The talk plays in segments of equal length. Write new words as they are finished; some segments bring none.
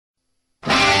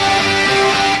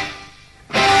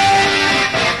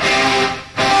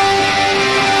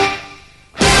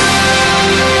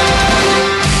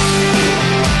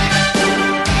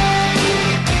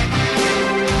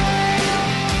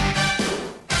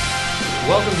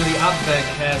Welcome to the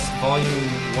OpVegcast Volume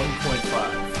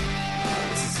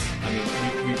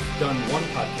 1.5. We've done one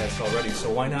podcast already, so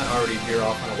why not already veer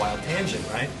off on a wild tangent,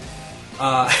 right?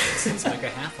 It's like a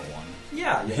half of one.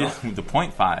 Yeah, you know. The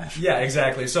 0.5. Yeah,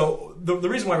 exactly. So the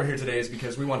reason why we're here today is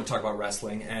because we wanted to talk about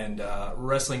wrestling, and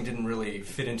wrestling didn't really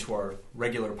fit into our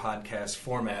regular podcast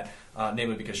format,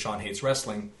 namely because Sean hates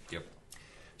wrestling. Yep.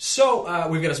 So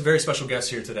we've got a very special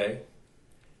guest here today,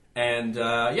 and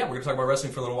we're going to talk about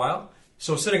wrestling for a little while.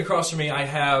 So sitting across from me, I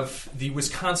have the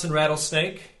Wisconsin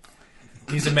Rattlesnake.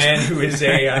 He's a man who is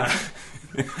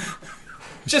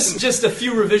just a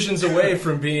few revisions away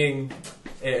from being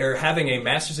or having a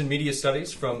master's in media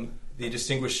studies from the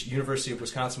distinguished University of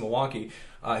Wisconsin-Milwaukee.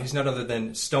 He's none other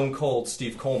than Stone Cold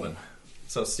Steve Coleman.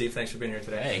 So, Steve, thanks for being here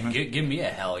today. Hey, give me a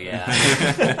hell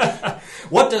yeah.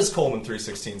 What does Coleman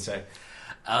 316 say?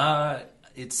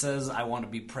 It says, I want to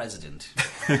be president.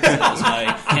 That was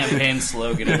my campaign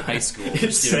slogan in high school.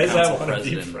 It says, I want to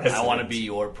be president. I want to be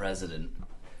your president.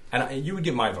 And you would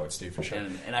get my vote, Steve, for sure.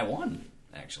 And I won,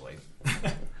 actually.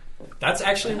 That's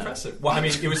actually impressive. Well, I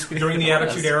mean, it was during the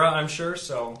Attitude Era, I'm sure,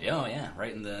 so... Oh, yeah,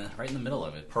 right in the middle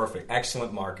of it. Perfect.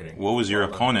 Excellent marketing. What was your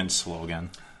opponent's slogan?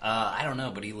 I don't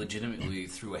know, but he legitimately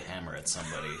threw a hammer at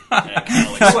somebody.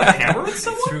 Threw a hammer at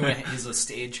someone? He's a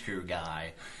stage crew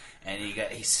guy. And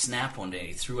he snapped one day. And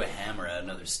he threw a hammer at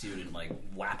another student,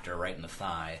 whapped her right in the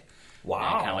thigh.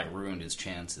 Wow! And kind of ruined his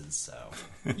chances. So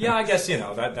yeah, I guess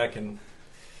that can.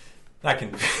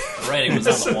 The writing was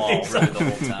on the wall really the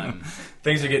whole time.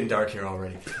 Things are getting dark here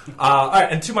already. All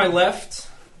right, and to my left,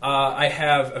 I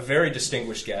have a very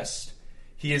distinguished guest.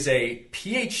 He is a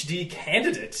PhD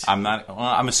candidate. I'm not. Well,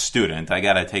 I'm a student. I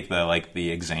got to take the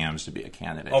exams to be a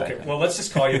candidate. Okay, well, let's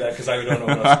just call you that because I don't know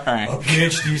what else. Right. A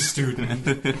PhD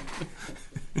student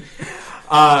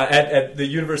at the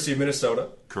University of Minnesota.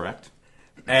 Correct.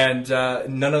 And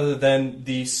none other than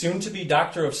the soon-to-be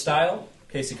Doctor of Style,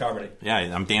 Casey Carmody. Yeah,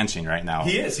 I'm dancing right now.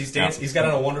 He is. He's dancing. Yeah. He's got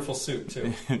on a wonderful suit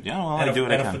too. Yeah, well, and I do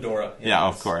what I can. And a fedora. Yeah,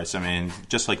 of course. I mean,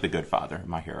 just like the Good Father,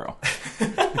 my hero.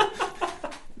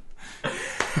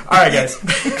 All right, guys. On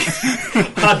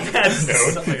that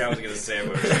note, something I was going to say,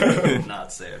 but I did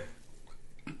not say it.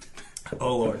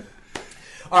 Oh Lord!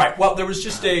 All right. Well, there was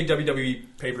just a WWE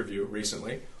pay-per-view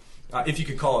recently, if you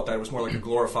could call it that. It was more like a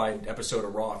glorified episode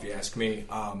of Raw, if you ask me.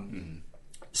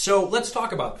 So let's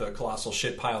talk about the colossal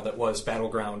shit pile that was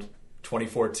Battleground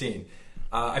 2014.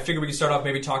 I figured we could start off,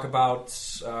 maybe talk about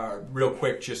real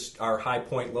quick, just our high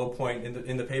point, low point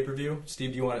in the pay-per-view.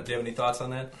 Steve, do you have any thoughts on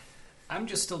that? I'm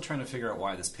just still trying to figure out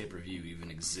why this pay-per-view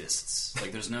even exists.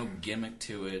 There's no gimmick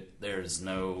to it. There's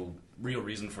no real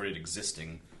reason for it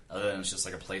existing, other than it's just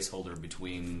like a placeholder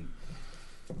between...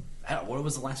 what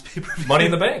was the last pay-per-view? Money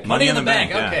in the Bank. Money in the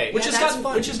Bank, yeah. okay. Which has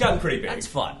gotten pretty big. That's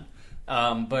fun.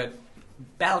 But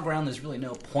Battleground, there's really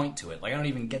no point to it. I don't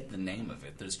even get the name of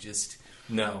it. There's just...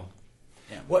 No.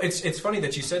 Yeah. Well, it's funny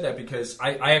that you said that because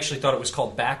I actually thought it was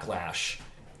called Backlash.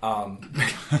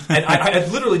 And I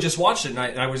literally just watched it, and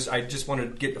I just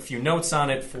wanted to get a few notes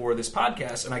on it for this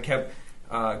podcast, and I kept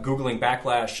Googling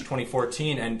Backlash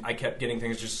 2014, and I kept getting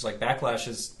things just like Backlash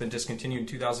has been discontinued in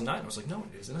 2009. I was like, no,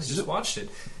 it isn't. I just watched it.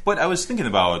 But I was thinking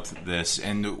about this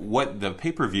and what the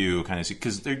pay-per-view kind of...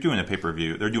 Because they're doing a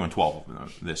pay-per-view. They're doing 12 of them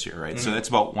this year, right? Mm-hmm. So that's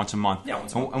about once a month. Yeah,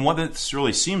 once a month. And what this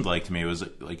really seemed like to me was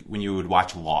like when you would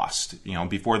watch Lost,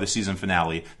 before the season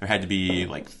finale, there had to be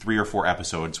 3 or 4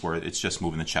 episodes where it's just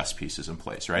moving the chess pieces in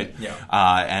place, right? Yeah.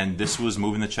 And this was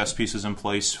moving the chess pieces in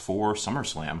place for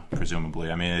SummerSlam, presumably.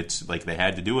 I mean, it's like they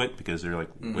had to do it because they're like,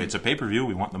 it's a pay-per-view,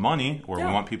 we want the money, or we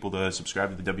want people to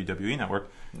subscribe to the WWE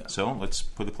Network, so let's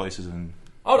put the places in.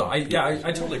 Oh, no, I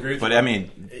totally agree with you. But, I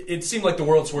mean... It seemed like the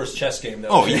world's worst chess game, though.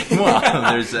 Oh, yeah,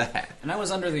 well, there's that. And I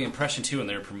was under the impression, too, when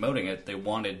they were promoting it, they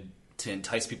wanted to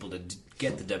entice people to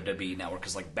get the WWE Network,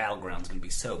 because, Battleground's going to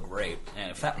be so great. And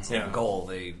if that was their goal,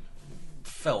 they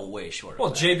fell way short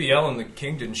of that. JBL and the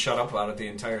King didn't shut up about it the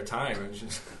entire time. It was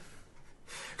just...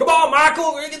 Come on,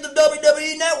 Michael, we're going to get the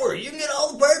WWE Network. You can get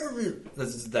all the pay-per-view.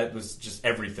 That was just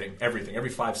everything. Every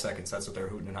 5 seconds, that's what they were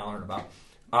hooting and hollering about.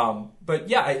 But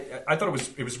yeah, I thought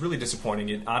it was really disappointing.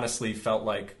 It honestly felt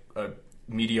like a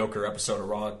mediocre episode of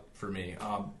Raw for me.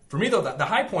 For me, though, the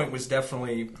high point was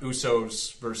definitely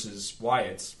Usos versus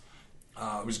Wyatt's.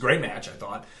 It was a great match, I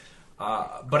thought.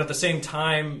 But at the same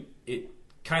time, it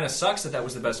kind of sucks that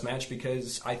was the best match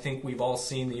because I think we've all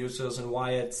seen the Usos and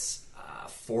Wyatt's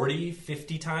 40,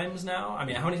 50 times now. I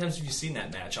mean, how many times have you seen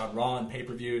that match on Raw and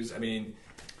pay-per-views? I mean...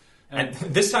 And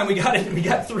this time we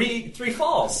got three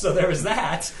falls, so there was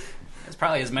that. It's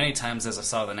probably as many times as I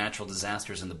saw the natural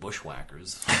disasters in the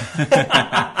Bushwhackers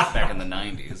back in the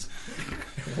 90s.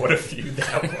 What a feud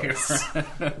that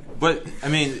was. But I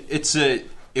mean,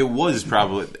 it was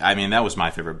probably. I mean, that was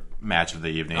my favorite match of the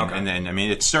evening, Okay. and then I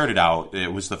mean, it started out.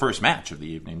 It was the first match of the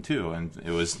evening too, and it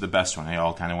was the best one. They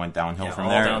all kind of went downhill from all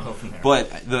there. downhill from there.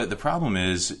 But the problem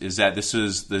is that this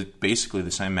is basically the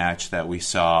same match that we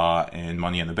saw in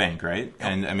Money in the Bank, right?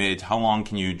 And I mean, how long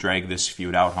can you drag this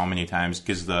feud out? How many times?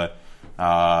 Because the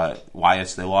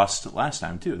Wyatts, they lost last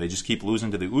time too. They just keep losing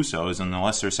to the Usos, and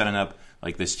unless they're setting up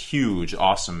like this huge,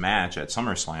 awesome match at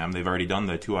SummerSlam, they've already done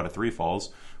the 2 out of 3 falls.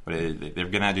 But they're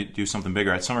going to do something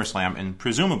bigger at SummerSlam, and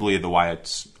presumably the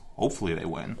Wyatts, hopefully they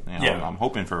win. You know, Yeah. I'm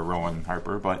hoping for Rowan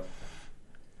Harper, but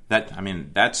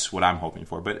that's what I'm hoping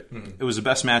for. But it was the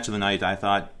best match of the night, I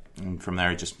thought, and from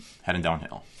there just heading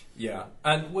downhill. Yeah,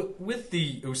 and with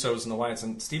the Usos and the Wyatts,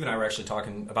 and Steve and I were actually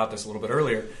talking about this a little bit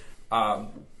earlier.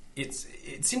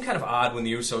 It seemed kind of odd when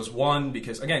the Usos won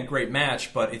because, again, great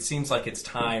match, but it seems like it's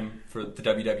time for the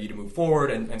WWE to move forward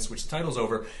and switch the titles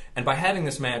over. And by having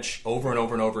this match over and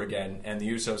over and over again, and the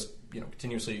Usos,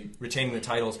 continuously retaining the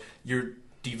titles, you're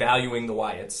devaluing the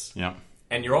Wyatts. Yeah.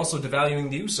 And you're also devaluing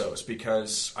the Usos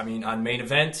because, I mean, on Main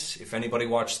Event, if anybody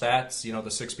watched that, the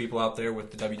 6 people out there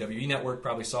with the WWE Network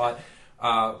probably saw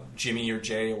it. Jimmy or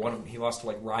Jay, one of them, he lost to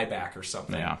like Ryback or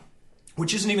something. Yeah.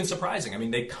 Which isn't even surprising. I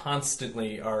mean, they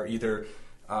constantly are either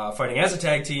fighting as a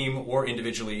tag team or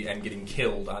individually and getting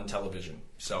killed on television.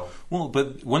 So, Well,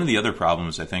 but one of the other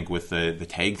problems, I think, with the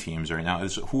tag teams right now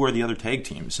is who are the other tag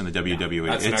teams in the WWE?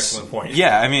 that's an excellent point.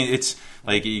 Yeah, I mean, it's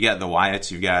like you got the Wyatts,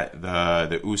 you got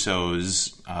the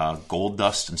Usos,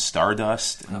 Goldust and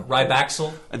Stardust.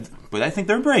 Rybaxel. But I think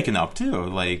they're breaking up, too.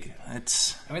 Like,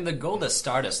 it's... I mean, the Goldust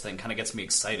Stardust thing kind of gets me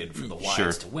excited for the Wyatts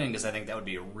Sure. to win because I think that would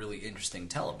be a really interesting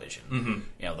television.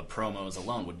 The promos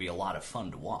alone would be a lot of fun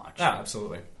to watch. Yeah,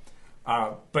 absolutely.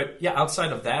 But yeah,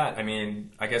 outside of that, I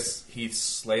mean, I guess Heath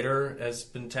Slater has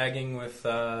been tagging with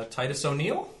Titus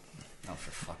O'Neil. Oh,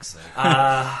 for fuck's sake.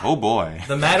 oh, boy.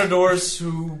 The Matadors,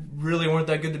 who really weren't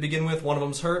that good to begin with, one of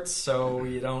them's hurt, so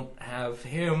you don't have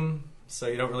him, so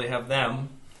you don't really have them.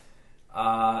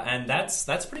 And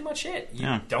that's pretty much it.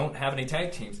 You don't have any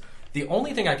tag teams. The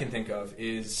only thing I can think of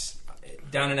is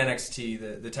down in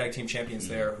NXT, the tag team champions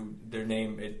there, who their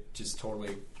name, it just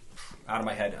totally out of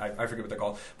my head. I forget what they're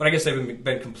called. But I guess they've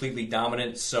been completely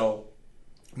dominant, so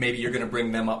maybe you're going to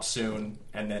bring them up soon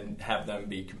and then have them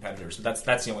be competitors. So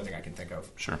that's the only thing I can think of.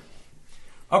 Sure.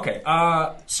 Okay,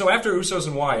 so after Usos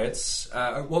and Wyatts,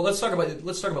 well, let's talk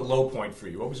about low point for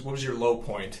you. What was your low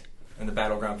point in the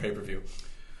Battleground pay-per-view?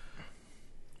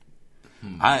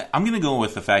 I'm going to go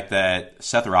with the fact that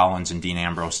Seth Rollins and Dean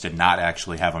Ambrose did not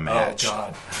actually have a match. Oh,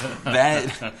 God.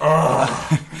 That,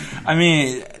 I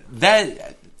mean,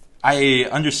 that I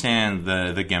understand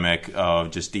the gimmick of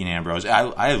just Dean Ambrose.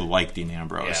 I like Dean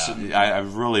Ambrose. Yeah.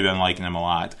 I've really been liking him a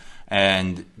lot.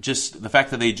 And just the fact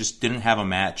that they just didn't have a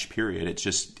match, period. It's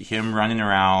just him running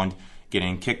around,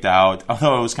 getting kicked out.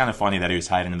 Although it was kind of funny that he was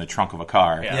hiding in the trunk of a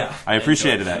car. Yeah. I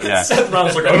appreciated that, yeah. Seth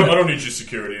Rollins like, I don't need your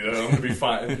security. I'm going to be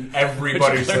fine.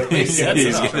 Everybody's like, He's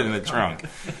getting in the trunk.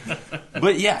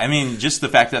 But yeah, I mean, just the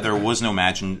fact that there was no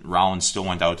match and Rollins still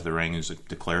went out to the ring and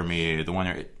declared me the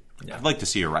winner. Yeah. I'd like to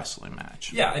see a wrestling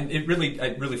match. Yeah, and it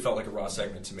really felt like a Raw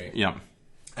segment to me. Yeah.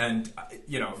 And,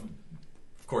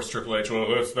 of course, Triple H,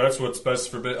 well, that's what's best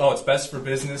for business. Oh, it's best for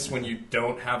business when you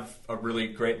don't have a really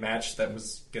great match that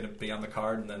was going to be on the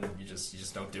card, and then you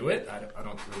just don't do it. I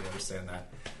don't really understand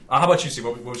that. How about you, Steve?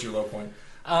 What was your low point?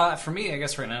 For me, I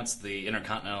guess right now it's the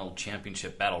Intercontinental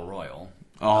Championship Battle Royal.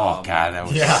 Oh, God, that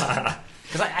was... Yeah.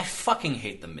 Because I fucking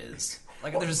hate The Miz.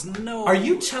 Like, there's no... Are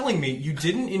you telling me you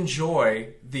didn't enjoy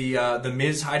the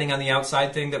Miz hiding on the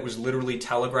outside thing that was literally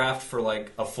telegraphed for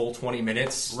like a full 20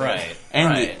 minutes? Right. And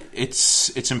right.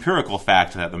 it's empirical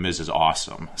fact that The Miz is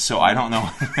awesome. So I don't know.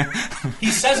 He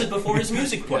says it before his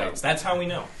music plays. That's how we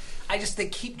know. They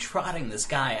keep trotting this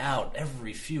guy out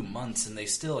every few months, and they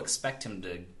still expect him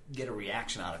to get a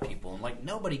reaction out of people, and like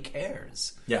nobody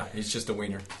cares. Yeah, he's just a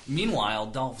wiener. Meanwhile,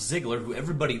 Dolph Ziggler, who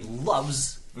everybody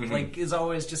loves, like is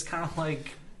always just kind of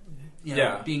like,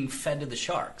 being fed to the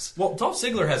sharks. Well, Dolph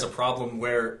Ziggler has a problem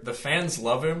where the fans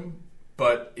love him,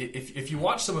 but if you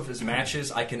watch some of his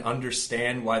matches, I can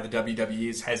understand why the WWE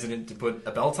is hesitant to put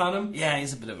a belt on him. Yeah,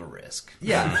 he's a bit of a risk.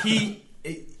 Yeah, he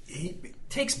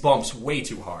takes bumps way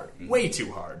too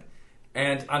hard.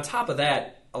 And on top of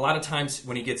that, a lot of times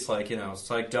when he gets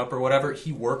psyched up or whatever,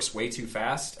 he works way too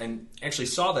fast. And actually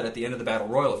saw that at the end of the Battle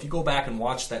Royal. If you go back and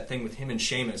watch that thing with him and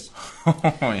Sheamus,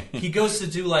 he goes to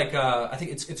do like I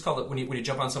think it's called when you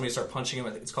jump on somebody and start punching him. I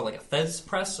think it's called like a Thez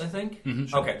press. I think.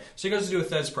 Sure. Okay, so he goes to do a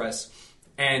Thez press,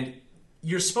 and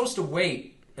you're supposed to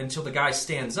wait until the guy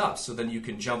stands up, so then you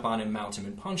can jump on him, mount him,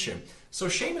 and punch him. So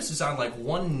Sheamus is on like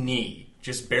one knee,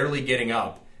 just barely getting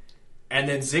up. And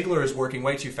then Ziggler is working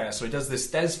way too fast, so he does this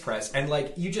Thesz press, and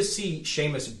like you just see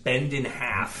Sheamus bend in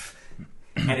half,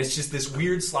 and it's just this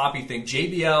weird sloppy thing.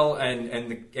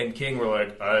 JBL and King were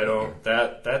like,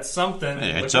 that's something.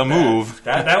 Hey, it's a move.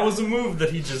 That was a move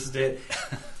that he just did.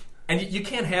 And you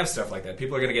can't have stuff like that.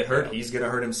 People are going to get hurt. He's going to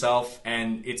hurt himself,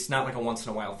 and it's not like a once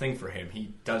in a while thing for him.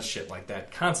 He does shit like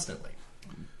that constantly.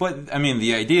 But, I mean,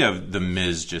 the idea of The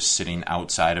Miz just sitting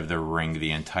outside of the ring the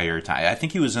entire time, I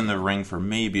think he was in the ring for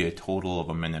maybe a total of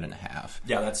a minute and a half.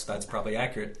 Yeah, that's probably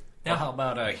accurate. Yeah. Well, how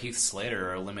about Heath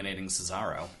Slater eliminating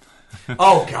Cesaro?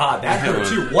 Oh, God, that hurt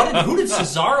too. Who did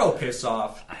Cesaro piss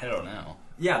off? I don't know.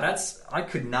 Yeah, I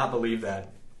could not believe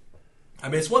that. I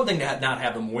mean, it's one thing to not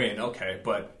have him win, okay,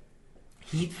 but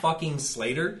Heath fucking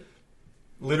Slater,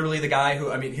 literally the guy who,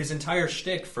 I mean, his entire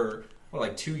shtick for...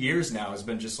 like 2 years now has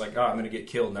been just like, I'm going to get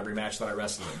killed in every match that I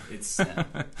wrestle in. It's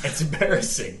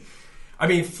embarrassing. I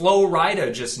mean, Flo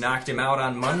Rida just knocked him out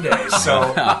on Monday.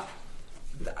 So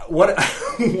what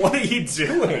are you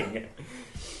doing?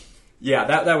 Yeah,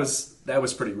 that was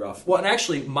pretty rough. Well, and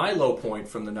actually, my low point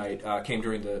from the night came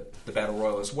during the Battle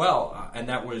Royal as well, and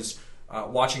that was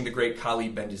watching the Great Khali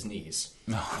bend his knees.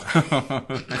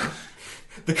 The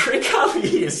Great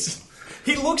Khali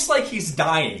he looks like he's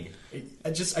dying.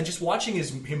 I just watching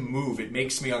him move, it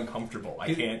makes me uncomfortable.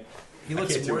 He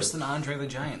looks worse than Andre the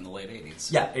Giant in the late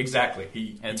 80s. Yeah,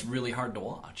 exactly. And it's really hard to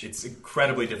watch. It's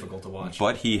incredibly difficult to watch.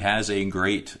 But he has a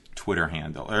great Twitter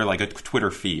handle, or like a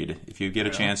Twitter feed. If you get a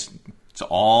chance, it's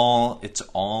all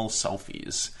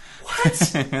selfies. What?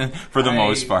 For the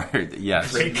most part,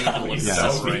 yes. Great Khali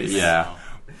selfies. Yeah.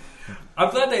 I'm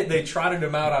glad they trotted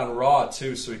him out on Raw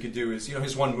too, so he could do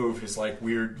his one move, his like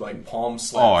weird like palm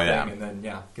slap thing, and then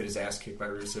get his ass kicked by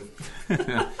Rusev.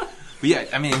 But yeah,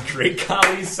 I mean, Great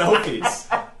Khali selfies.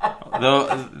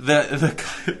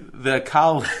 The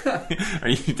Khali. Are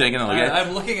you taking a look at it?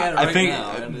 I'm looking at it right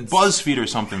now. I think BuzzFeed or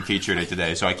something featured it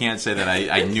today, so I can't say that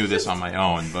I knew this on my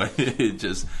own, but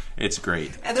it's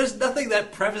great. And there's nothing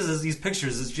that prefaces these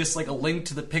pictures. It's just like a link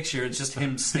to the picture. It's just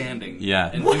him standing. Yeah.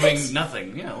 And doing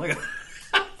nothing. Yeah, look at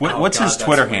What's his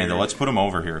Twitter handle? Let's put him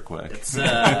over here quick. It's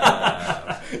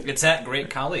at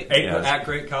Great Khali. Yes. At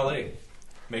Great Khali.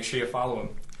 Make sure you follow him.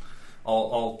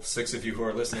 All 6 of you who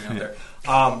are listening out there.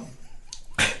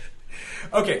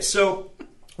 Okay, so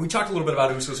we talked a little bit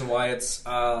about Usos and Wyatts.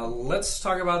 Let's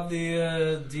talk about the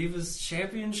Divas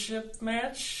Championship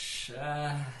match.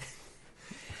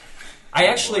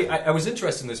 I was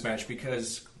interested in this match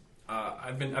because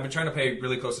I've been trying to pay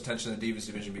really close attention to the Divas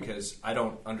division because I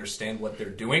don't understand what they're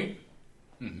doing.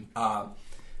 Mm-hmm.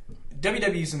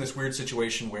 WWE's in this weird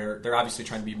situation where they're obviously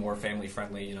trying to be more family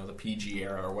friendly, the PG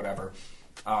era or whatever.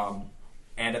 And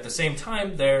at the same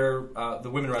time, they're the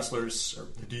women wrestlers, or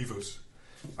the Divas,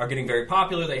 are getting very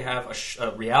popular. They have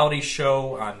a reality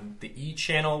show on the E!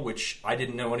 channel, which I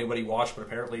didn't know anybody watched, but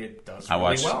apparently it does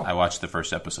really well. I watched the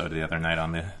first episode the other night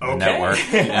on the network.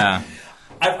 Yeah.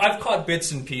 I've caught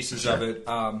bits and pieces of it.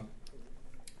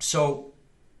 So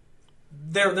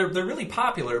they're really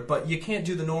popular, but you can't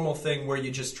do the normal thing where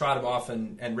you just trot them off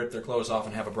and rip their clothes off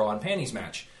and have a bra and panties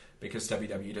match, because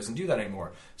WWE doesn't do that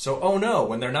anymore. So, oh no,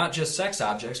 when they're not just sex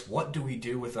objects, what do we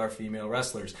do with our female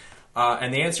wrestlers?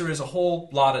 And the answer is a whole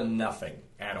lot of nothing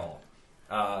at all.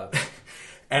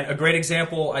 And a great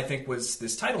example, I think, was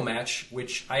this title match,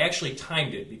 which I actually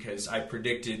timed it because I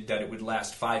predicted that it would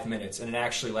last 5 minutes, and it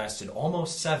actually lasted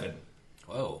almost 7.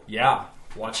 Whoa. Yeah,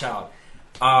 watch out.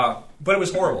 But it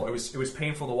was horrible. It was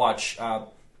painful to watch.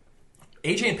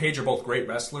 AJ and Paige are both great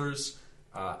wrestlers.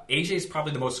 AJ is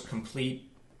probably the most complete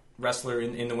wrestler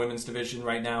in the women's division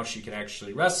right now. She can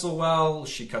actually wrestle well.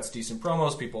 She cuts decent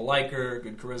promos. People like her.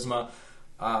 Good charisma.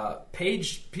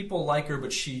 Paige, people like her,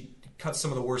 but she cuts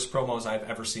some of the worst promos I've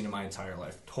ever seen in my entire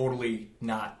life. Totally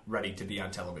not ready to be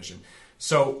on television.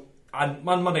 So on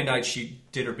Monday night, she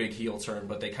did her big heel turn,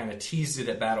 but they kind of teased it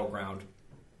at Battleground.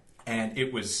 And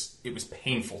it was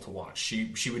painful to watch.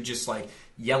 She would just like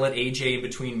yell at AJ in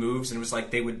between moves, and it was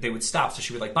like they would stop. So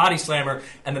she would like body slam her,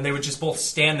 and then they would just both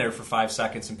stand there for 5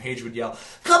 seconds, and Paige would yell,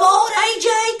 "Come on,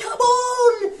 AJ, come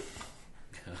on!"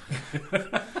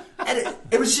 And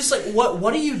it was just like,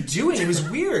 what are you doing? It was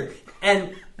weird.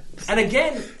 And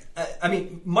again, I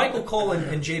mean, Michael Cole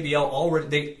and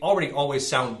JBL already always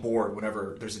sound bored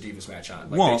whenever there's a Divas match on.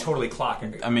 Like they totally clock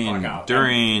out.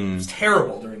 It's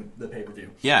terrible during the pay-per-view.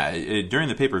 Yeah, during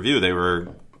the pay-per-view, they were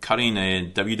cutting a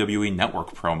WWE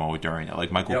Network promo during it.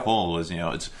 Like Michael Cole was,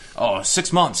 it's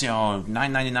 6 months,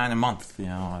 $9.99 a month.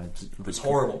 It was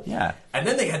horrible. Yeah, and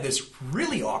then they had this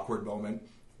really awkward moment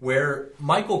where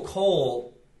Michael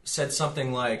Cole said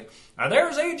something like,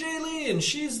 there's AJ Lee, and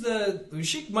she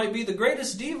might be the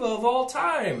greatest diva of all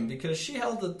time because she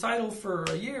held the title for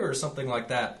a year or something like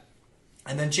that.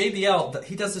 And then JBL,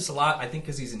 he does this a lot, I think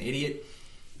because he's an idiot.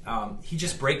 He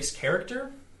just breaks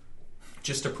character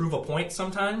just to prove a point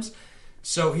sometimes.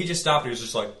 So he just stopped. He was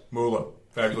just like, Moolah,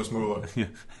 fabulous Moolah.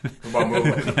 What about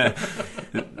Moolah?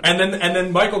 And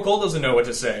then Michael Cole doesn't know what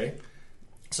to say.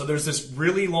 So there's this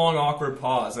really long, awkward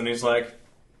pause, and he's like,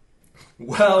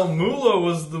 well, Moolah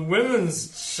was the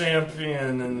women's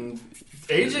champion, and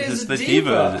AJ's the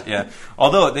diva. Yeah.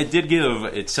 Although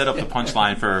it set up the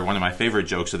punchline for one of my favorite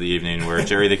jokes of the evening, where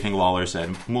Jerry the King Lawler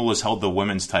said, Moolah's held the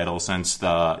women's title since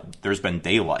there's been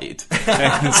daylight.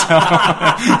 And so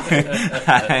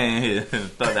I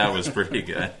thought that was pretty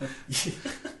good.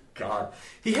 God.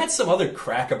 He had some other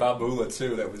crack about Moolah,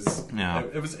 too, that was... Yeah.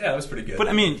 It was pretty good. But,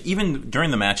 I mean, even during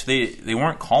the match, they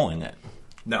weren't calling it.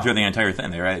 No. Through the entire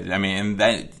thing. I mean, and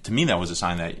that, to me, that was a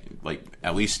sign that, like,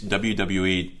 at least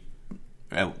WWE,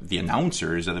 the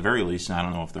announcers, at the very least, and I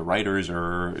don't know if the writers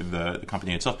or the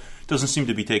company itself, doesn't seem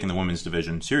to be taking the women's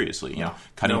division seriously. You know,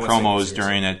 cutting promos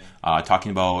during it,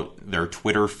 talking about their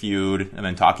Twitter feud, and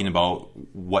then talking about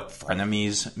what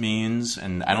frenemies means.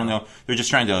 And I don't know, they're just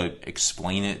trying to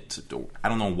explain it. I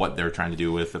don't know what they're trying to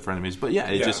do with the frenemies, but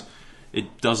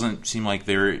it doesn't seem like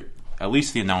they're... At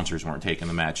least the announcers weren't taking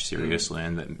the match seriously,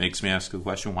 and that makes me ask the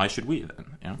question, why should we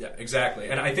then? You know? Yeah, exactly.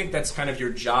 And I think that's kind of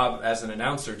your job as an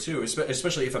announcer, too,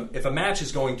 especially if a match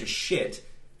is going to shit,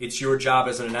 it's your job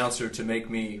as an announcer to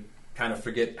make me kind of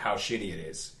forget how shitty it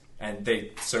is. And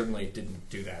they certainly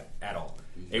didn't do that at all.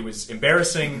 It was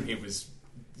embarrassing. It was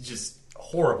just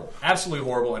horrible. Absolutely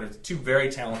horrible. And it's two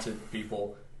very talented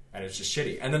people, and it's just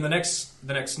shitty. And then the next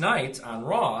night on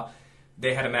Raw,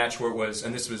 they had a match where it was,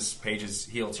 and this was Paige's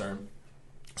heel turn.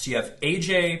 So you have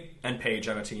AJ and Paige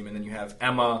on a team, and then you have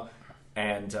Emma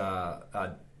and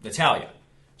Natalya.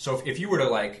 So if you were to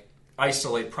like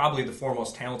isolate probably the four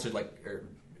most talented like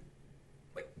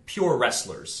pure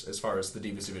wrestlers as far as the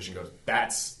Divas division goes,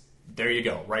 there you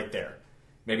go, right there.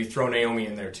 Maybe throw Naomi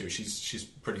in there too. She's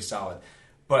pretty solid.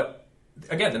 But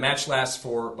again, the match lasts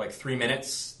for like 3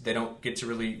 minutes. They don't get to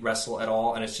really wrestle at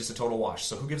all, and it's just a total wash.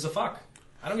 So who gives a fuck?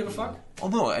 I don't give a fuck.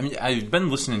 Although, I mean, I've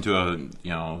been listening to a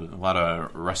lot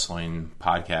of wrestling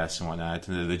podcasts and whatnot.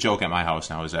 The joke at my house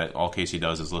now is that all Casey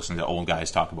does is listen to old guys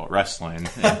talk about wrestling,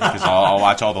 because I'll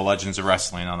watch all the Legends of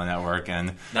Wrestling on the network,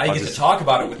 and now you get to talk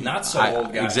about it with not so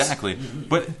old guys. Exactly.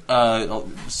 But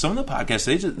some of the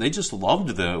podcasts, they just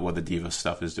loved what the Diva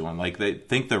stuff is doing. Like, they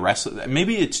think the wrestling,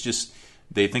 maybe it's just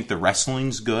they think the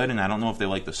wrestling's good, and I don't know if they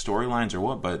like the storylines or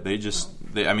what, but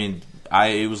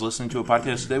I was listening to a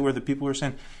podcast today where the people were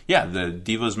saying, yeah, the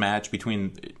Divas match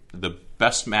the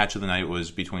best match of the night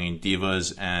was between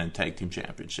Divas and Tag Team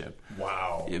Championship.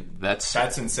 Wow.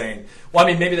 That's insane. Well, I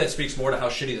mean, maybe that speaks more to how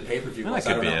shitty the pay-per-view was.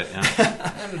 That could be it,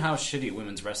 yeah. And how shitty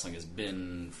women's wrestling has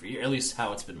been for years, at least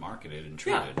how it's been marketed and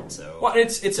treated. Yeah. So, well,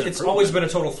 it's always been a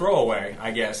total throwaway,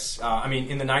 I guess. I mean,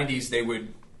 in the 90s, they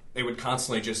would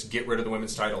constantly just get rid of the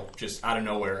women's title just out of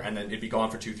nowhere, and then it'd be gone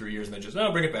for 2-3 years, and then just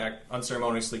bring it back,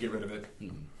 unceremoniously get rid of it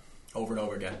over and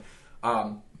over again.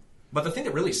 But the thing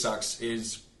that really sucks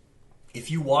is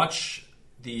if you watch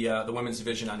the women's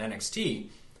division on NXT,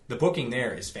 the booking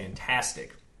there is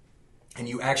fantastic, and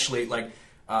you actually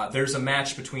there's a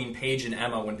match between Paige and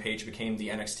Emma when Paige became the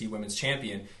NXT Women's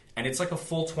Champion, and it's like a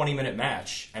full 20-minute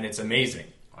match, and it's amazing.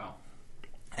 Wow.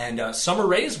 And Summer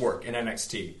Rae's work in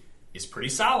NXT is pretty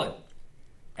solid.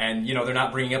 And, they're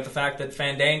not bringing up the fact that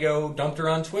Fandango dumped her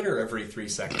on Twitter every 3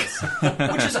 seconds.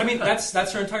 Which is,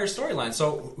 that's her entire storyline.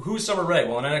 So, who's Summer Rae?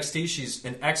 Well, in NXT, she's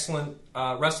an excellent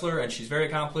wrestler, and she's very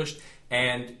accomplished.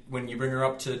 And when you bring her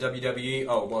up to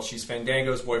WWE, she's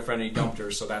Fandango's boyfriend, and he dumped her,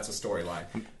 so that's a storyline.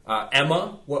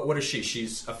 Emma, what is she?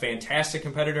 She's a fantastic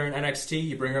competitor in NXT.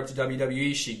 You bring her up to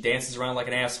WWE, she dances around like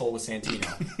an asshole with Santino.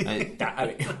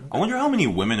 I wonder how many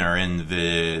women are in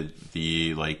the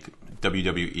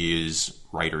WWE's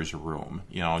writer's room.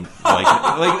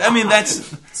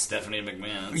 That's Stephanie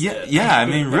McMahon. Yeah. I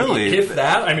mean, really, if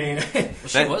that. I mean,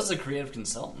 she was a creative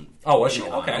consultant. Oh, was she?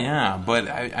 Okay. Yeah, but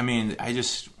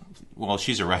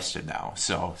she's arrested now,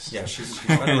 so... Yeah, she's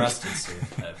been arrested,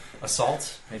 Steve.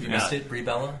 Assault? Maybe you missed it, Brie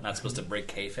Bella? Not supposed to break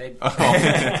kayfabe?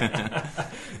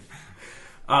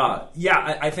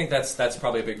 I think that's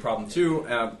probably a big problem, too.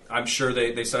 I'm sure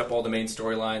they set up all the main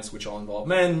storylines, which all involve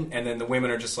men, and then the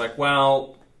women are just like,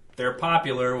 well, they're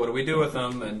popular, what do we do with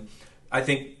them? And I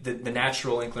think the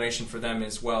natural inclination for them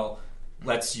is, well,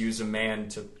 let's use a man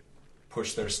to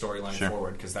push their storyline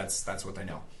forward, because that's what they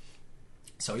know.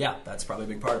 So, yeah, that's probably a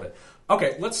big part of it.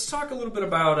 Okay, let's talk a little bit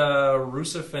about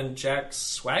Rusev and Jack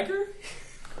Swagger.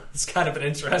 It's kind of an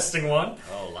interesting one.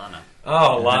 Oh, Lana.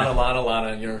 Oh,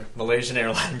 Lana, your Malaysian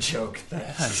airline joke.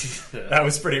 That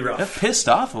was pretty rough. That pissed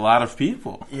off a lot of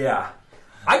people. Yeah.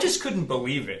 I just couldn't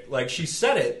believe it. Like, she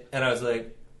said it, and I was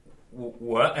like,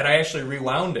 what? And I actually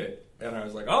rewound it, and I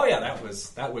was like, oh, yeah,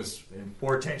 that was in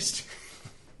poor taste.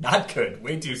 Not good.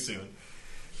 Way too soon.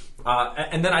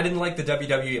 And then I didn't like the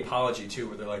WWE apology, too,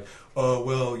 where they're like, oh,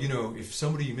 well, if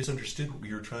somebody misunderstood what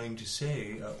we were trying to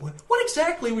say, what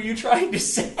exactly were you trying to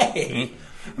say?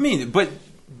 I mean, but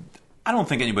I don't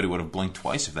think anybody would have blinked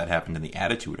twice if that happened in the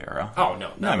Attitude Era. Oh,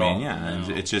 no. I mean, yeah.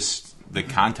 No. It's just the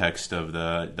context of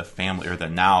the family, or the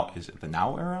now, is it the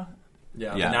Now Era?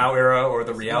 Yeah, the Now Era, or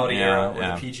the Reality Era, or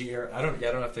the PG Era. I don't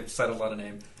know if they've settled on a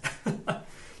name.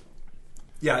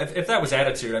 Yeah, if that was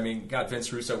Attitude, I mean, God,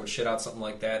 Vince Russo would shit out something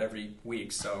like that every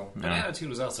week. So, but Attitude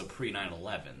was also pre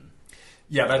 9/11.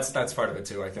 Yeah, that's part of it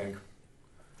too, I think.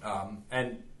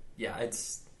 And yeah,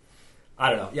 I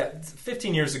don't know. Yeah,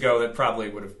 15 years ago, that probably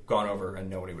would have gone over and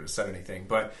nobody would have said anything.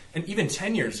 And even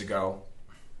 10 years ago,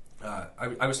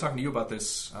 I was talking to you about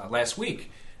this last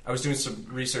week. I was doing some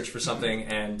research for something,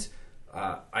 and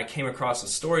I came across a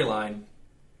storyline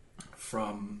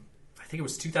from, I think it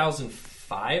was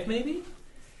 2005, maybe.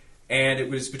 And it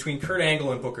was between Kurt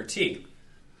Angle and Booker T.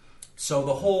 So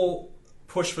the whole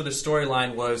push for the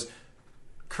storyline was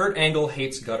Kurt Angle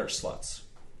hates gutter sluts.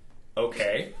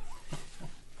 Okay.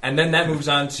 And then that moves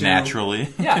on to... Naturally.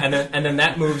 Yeah, and then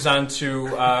that moves on to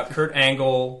Kurt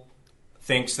Angle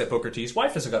thinks that Booker T's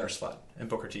wife is a gutter slut. And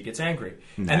Booker T gets angry.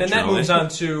 Naturally. And then that moves on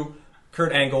to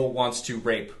Kurt Angle wants to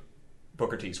rape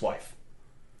Booker T's wife.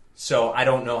 So I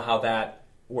don't know how that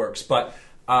works. But...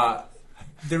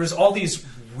 there was all these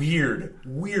weird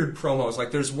promos. Like,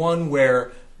 there's one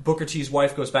where Booker T's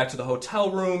wife goes back to the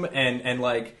hotel room, and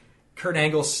like, Kurt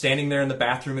Angle's standing there in the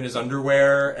bathroom in his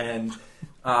underwear, and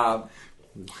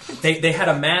they had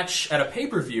a match at a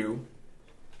pay-per-view,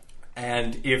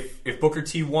 and if Booker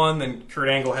T won, then Kurt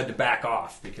Angle had to back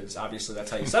off, because obviously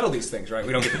that's how you settle these things, right?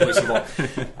 We don't get the police involved.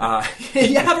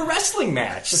 You have a wrestling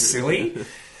match, silly.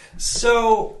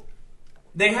 So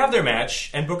they have their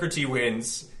match, and Booker T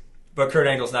wins, but Kurt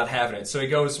Angle's not having it. So he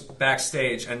goes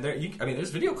backstage, and there's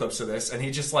video clips of this, and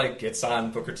he just, like, gets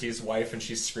on Booker T's wife, and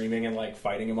she's screaming and, like,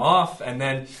 fighting him off. And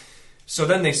then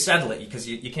they settle it, because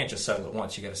you can't just settle it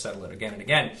once. You got to settle it again and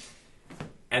again.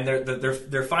 And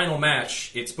their final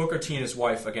match, it's Booker T and his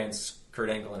wife against Kurt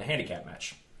Angle in a handicap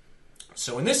match.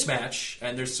 So in this match,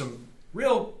 and there's some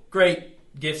real great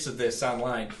gifs of this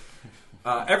online,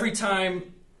 every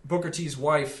time Booker T's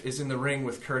wife is in the ring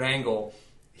with Kurt Angle,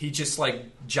 he just, like,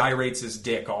 gyrates his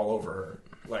dick all over her,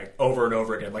 like, over and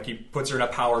over again. Like, he puts her in a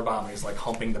power bomb, and he's, like,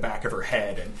 humping the back of her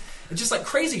head. And it's just, like,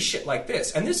 crazy shit like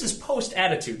this. And this is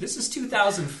post-Attitude. This is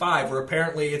 2005, where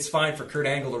apparently it's fine for Kurt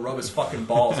Angle to rub his fucking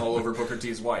balls all over Booker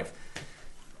T's wife.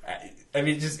 I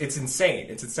mean, it's insane.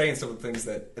 It's insane, some of the things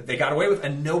that they got away with,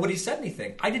 and nobody said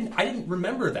anything. I didn't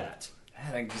remember that. I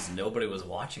think because nobody was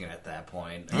watching it at that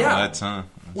point. Yeah, that's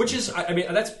which is, I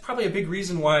mean, that's probably a big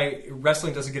reason why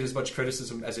wrestling doesn't get as much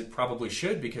criticism as it probably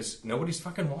should, because nobody's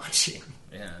fucking watching.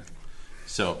 Yeah.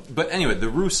 So, but anyway, the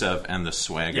Rusev and the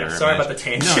Swagger. Yeah, sorry about the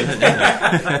tangent. No.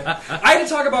 I had to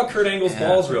talk about Kurt Angle's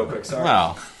balls real quick. Sorry.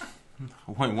 Well,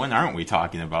 when aren't we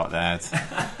talking about that?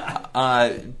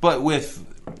 But with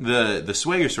the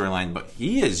Swagger storyline, but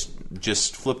he is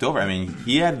just flipped over. I mean,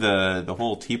 he had the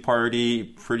whole Tea Party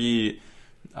pretty.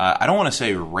 I don't want to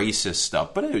say racist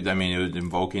stuff, but it was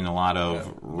invoking a lot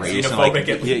of race. Xenophobic,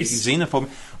 at least. Xenophobic.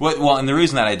 Well, and the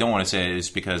reason that I don't want to say it is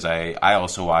because I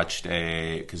also watched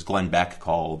because Glenn Beck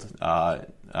called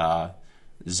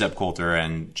Zeb Coulter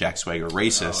and Jack Swagger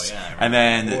racist, and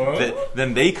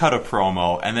then they cut a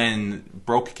promo and then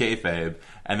broke kayfabe.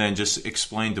 And then just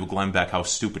explained to Glenn Beck how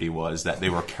stupid he was, that they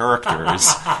were characters.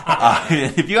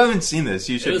 If you haven't seen this,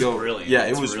 you should go. Brilliant. Yeah,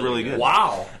 it was really good.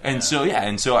 Wow. And so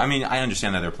I mean, I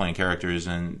understand that they're playing characters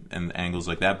and angles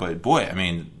like that, but boy, I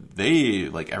mean, they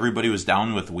everybody was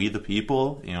down with We the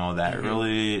People. That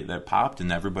really popped, and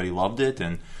everybody loved it.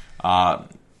 And I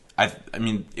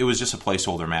mean, it was just a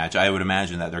placeholder match. I would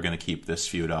imagine that they're going to keep this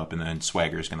feud up, and then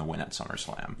Swagger's going to win at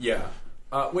SummerSlam. Yeah,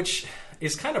 which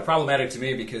is kind of problematic to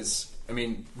me because. I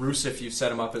mean, Rusev, you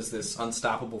set him up as this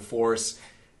unstoppable force,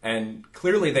 and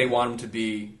clearly they want him to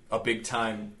be a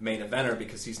big-time main eventer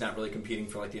because he's not really competing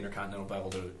for, like, the Intercontinental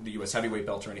belt or the U.S. Heavyweight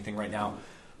belt or anything right now.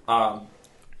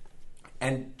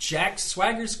 And Jack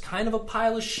Swagger's kind of a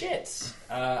pile of shit.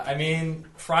 I mean,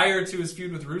 prior to his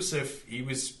feud with Rusev, he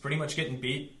was pretty much getting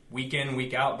beat week in,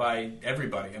 week out by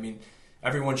everybody. I mean,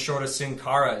 everyone short of Sin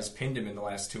Cara has pinned him in the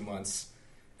last 2 months.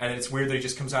 And it's weird that he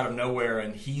just comes out of nowhere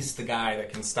and he's the guy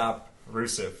that can stop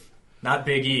Rusev. Not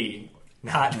Big E.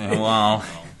 not. Well,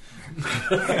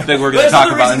 I think we're going to There's talk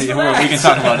other about reasons for that. we can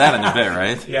talk about that in a bit,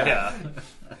 right?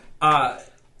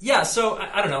 Yeah. So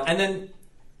I don't know. And then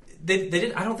they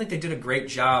did. I don't think they did a great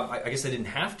job. I guess they didn't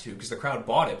have to because the crowd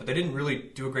bought it, but they didn't really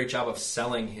do a great job of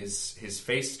selling his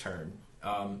face turn.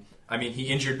 I mean, he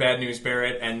injured Bad News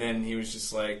Barrett, and then he was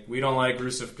just like, "We don't like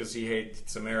Rusev because he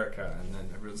hates America," and then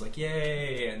everyone's like,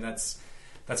 "Yay!" And that's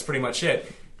pretty much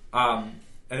it. And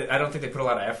I don't think they put a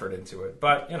lot of effort into it,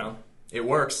 but it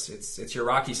works. It's your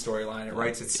Rocky storyline. It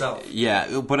writes itself.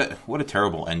 Yeah, what a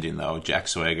terrible ending though. Jack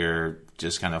Swagger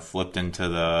just kind of flipped into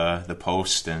the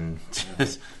post and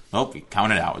just he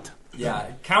counted out.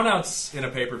 Yeah, countouts in a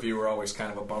pay-per-view are always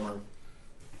kind of a bummer.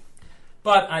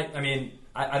 But I mean,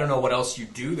 I don't know what else you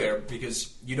do there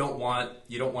because you don't want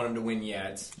him to win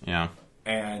yet. Yeah,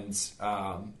 and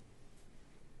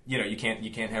you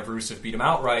can't have Rusev beat him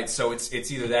outright. So it's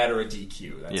either that or a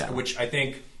DQ. Which I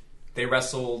think they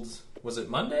wrestled. Was it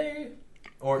Monday?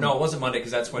 Or no, it wasn't Monday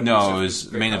because that's when. No, Rusev it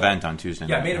was main event on Tuesday.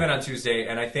 Yeah, main event on Tuesday,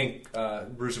 and I think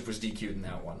Rusev was DQ'd in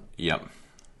that one. Yep.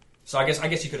 So I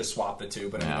guess you could have swapped the two,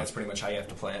 but I mean, that's pretty much how you have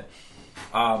to play it.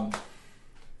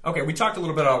 Okay, we talked a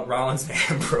little bit about Rollins and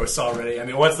Ambrose already. I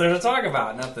mean, what's there to talk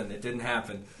about? Nothing. It didn't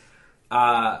happen.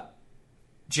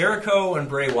 Jericho and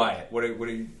Bray Wyatt. What are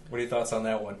your thoughts on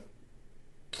that one?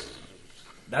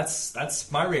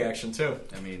 That's my reaction too.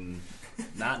 I mean,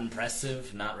 not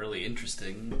impressive, not really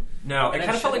interesting. No, it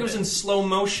kind of felt like it was in slow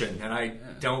motion, and I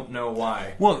don't know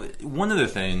why. Well, one of the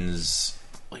things,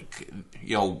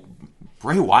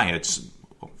 Bray Wyatt's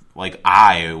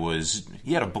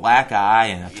he had a black eye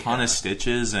and a ton of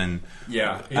stitches, and he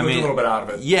looked a little bit out of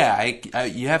it. Yeah,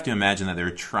 you have to imagine that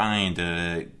they're trying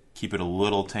to keep it a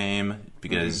little tame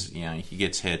because he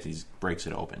gets hit, he breaks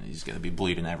it open, he's going to be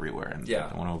bleeding everywhere, and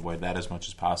I want to avoid that as much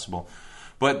as possible.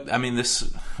 But I mean,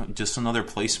 this just another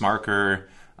place marker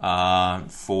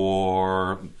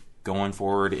for going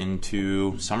forward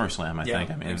into SummerSlam. I think.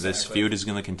 I mean, this feud is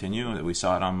going to continue. We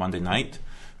saw it on Monday night,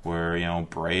 where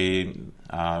Bray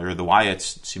or the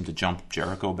Wyatts seemed to jump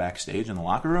Jericho backstage in the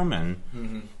locker room,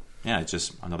 and it's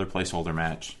just another placeholder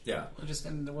match. Yeah,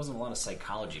 and there wasn't a lot of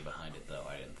psychology behind it, though.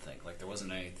 I didn't think there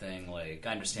wasn't anything like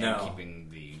I understand keeping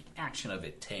the action of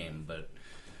it tame, but.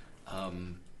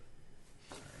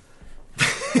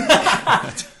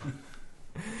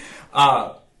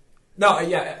 No,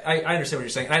 yeah, I understand what you're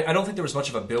saying. I don't think there was much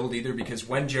of a build either because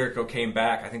when Jericho came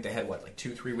back, I think they had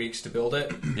 2-3 weeks to build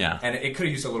it. Yeah, and it could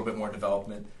have used a little bit more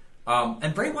development.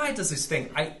 And Bray Wyatt does this thing.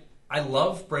 I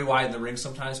love Bray Wyatt in the ring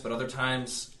sometimes, but other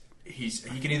times he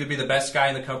can either be the best guy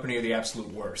in the company or the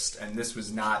absolute worst. And this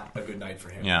was not a good night for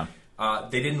him. Yeah.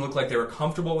 They didn't look like they were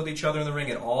comfortable with each other in the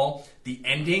ring at all. The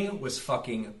ending was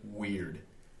fucking weird.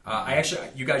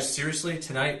 You guys, seriously,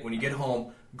 tonight, when you get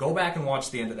home, go back and watch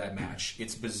the end of that match.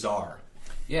 It's bizarre.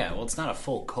 Yeah, well, it's not a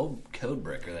full code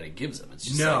breaker that he gives him. It's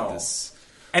just this...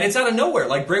 And it's out of nowhere.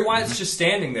 Bray Wyatt's just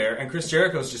standing there, and Chris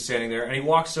Jericho's just standing there, and he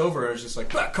walks over and is just like,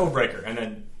 code breaker, and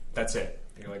then that's it.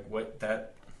 And you're like, what?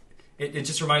 That... It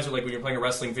just reminds me when you're playing a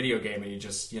wrestling video game and you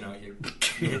just, you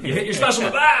hit your special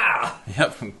move,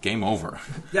 Yep, game over.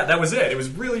 Yeah, that was it. It was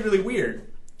really, really weird.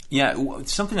 Yeah,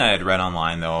 something I had read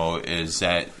online, though, is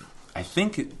that I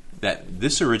think that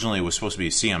this originally was supposed to be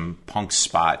CM Punk's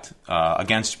spot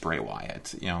against Bray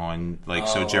Wyatt, and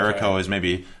so Jericho is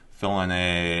maybe filling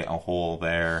a hole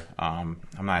there. I'm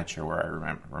not sure where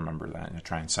I remember that. I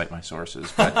try and cite my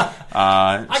sources, but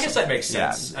I guess that makes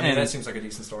sense. Yeah, I mean, that seems like a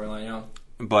decent storyline,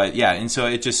 But yeah, and so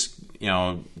it just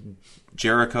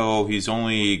Jericho, he's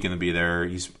only going to be there.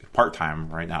 He's part-time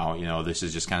right now. This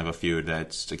is just kind of a feud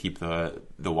that's to keep the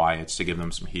Wyatts, to give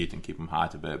them some heat and keep them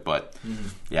hot a bit. But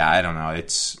yeah, I don't know.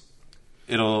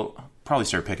 It'll probably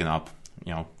start picking up,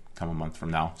 come a month from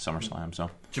now, SummerSlam.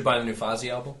 So did you buy the new Fozzy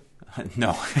album?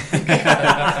 No.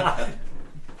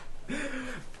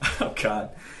 Oh God.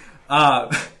 All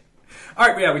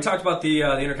right, yeah, we talked about the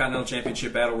Intercontinental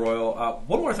Championship Battle Royal.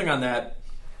 One more thing on that.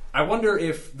 I wonder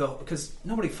if because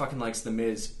nobody fucking likes The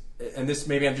Miz, and this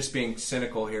maybe I'm just being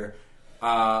cynical here.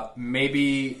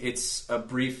 Maybe it's a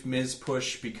brief Miz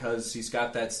push because he's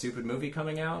got that stupid movie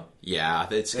coming out. Yeah,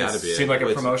 it's got to be. Seemed like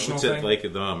a promotional thing. It like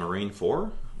the Marine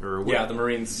 4? Or what? Yeah, the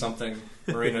Marine something.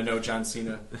 Marina, no John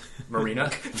Cena. Marina?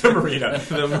 The Marina.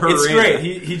 The Marina. It's great.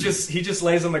 He just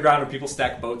lays on the ground and people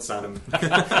stack boats on him.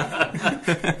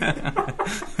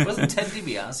 Wasn't Ted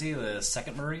DiBiase the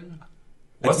second Marine?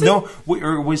 No,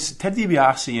 or was Ted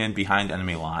DiBiase in Behind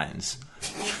Enemy Lines?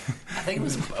 I think it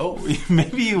was both.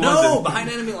 Maybe he wasn't. No, Behind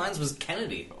Enemy Lines was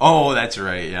Kennedy. Oh, that's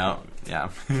right. Yeah.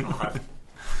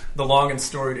 The long and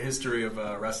storied history of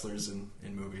wrestlers in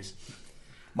movies.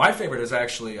 My favorite is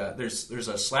actually there's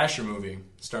a slasher movie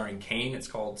starring Kane. It's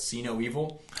called See No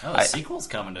Evil. Oh, a sequel's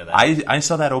coming to that. I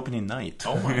saw that opening night.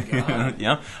 Oh my god!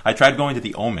 Yeah, I tried going to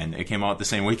The Omen. It came out the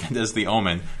same weekend as The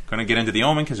Omen. Couldn't get into The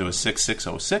Omen because it was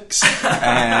 6606,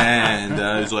 and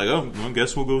I was like, oh, well, I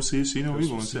guess we'll go see No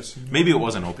Evil instead. Maybe it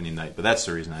wasn't opening night, but that's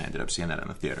the reason I ended up seeing that in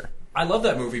the theater. I love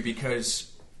that movie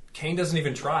because Kane doesn't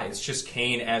even try. It's just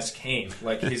Kane as Kane.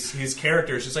 Like his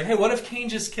character is just like, hey, what if Kane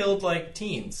just killed like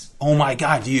teens? Oh my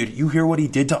god, dude! You hear what he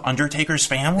did to Undertaker's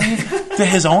family? To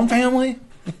his own family?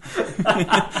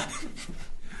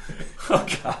 Oh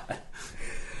god.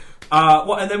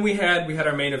 Well, and then we had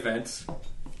our main event: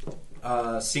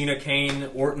 Cena, Kane,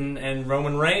 Orton, and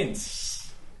Roman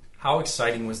Reigns. How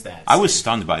exciting was that? I was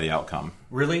stunned by the outcome.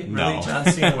 Really, No. John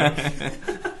Cena went.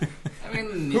 I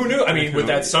mean, Who knew? I mean, with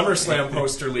that SummerSlam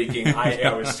poster leaking,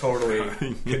 I was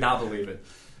totally could not believe it.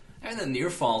 And the near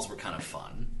falls were kind of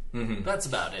fun. Mm-hmm. That's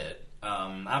about it.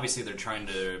 Obviously, they're trying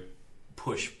to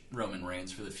push Roman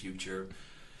Reigns for the future.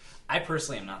 I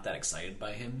personally am not that excited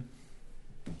by him.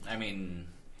 I mean,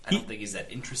 I don't think he's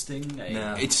that interesting.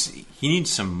 No. He needs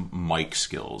some mic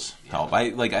skills help.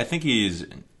 I think he's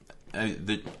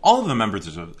all of the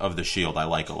members of the Shield I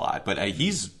like a lot, but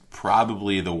he's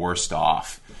probably the worst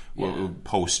off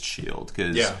post Shield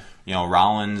because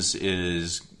Rollins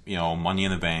is Money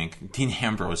in the Bank. Dean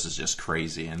Ambrose is just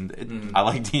crazy, and I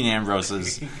like Dean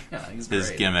Ambrose's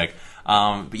his gimmick.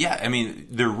 But yeah, I mean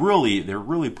they're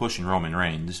really pushing Roman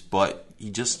Reigns, but he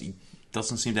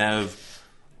doesn't seem to have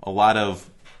a lot of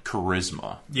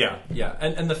charisma. Yeah,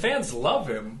 and the fans love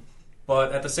him,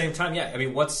 but at the same time, I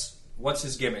mean, what's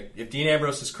his gimmick? If Dean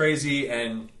Ambrose is crazy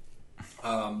and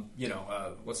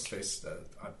what's his face?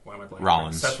 Why am I blanking?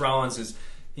 Rollins. Seth Rollins is,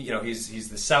 he's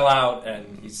the sellout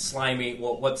and he's slimy.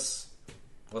 Well, what's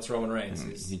Roman Reigns?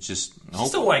 He's just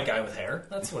a white guy with hair.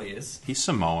 That's what he is. He's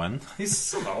Samoan. He's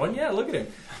Samoan. Yeah, look at him.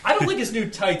 I don't like his new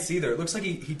tights either. It looks like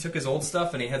he took his old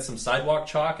stuff and he had some sidewalk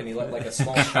chalk and he let like a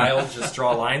small child just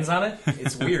draw lines on it.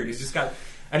 It's weird. He's just got.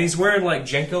 And he's wearing like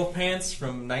Jenko pants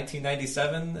from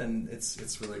 1997, and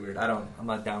it's really weird. I'm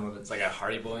not down with it. It's like a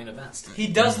Hardy Boy in a vest. He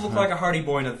does look like a Hardy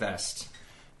Boy in a vest.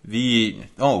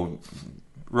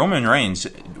 Roman Reigns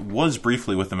was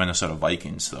briefly with the Minnesota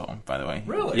Vikings, though. By the way,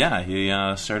 really? Yeah, he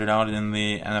started out in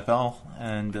the NFL,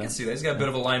 and I can see that he's got a bit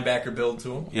of a linebacker build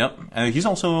to him. Yep, and he's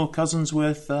also cousins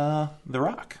with The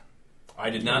Rock. I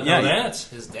did not know that.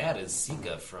 His dad is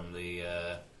Sika from the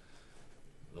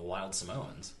Wild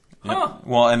Samoans. Huh.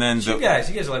 Well, and then you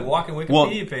guys are like walking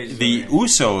Wikipedia pages. The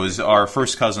Usos are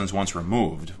first cousins once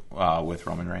removed with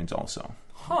Roman Reigns also.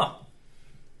 Huh.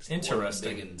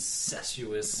 Interesting. One big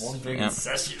incestuous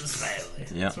family.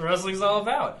 Yeah. That's what wrestling's all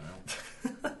about.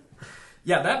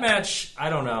 Yeah, that match, I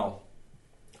don't know.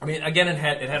 I mean, again, it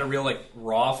had a real like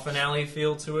Raw finale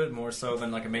feel to it, more so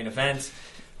than like a main event.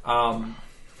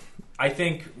 I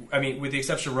think, with the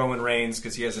exception of Roman Reigns,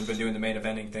 because he hasn't been doing the main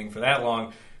eventing thing for that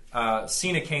long,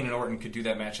 Cena, Kane, and Orton could do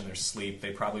that match in their sleep.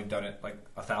 They've probably done it like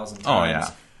 1,000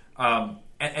 times. Oh, yeah.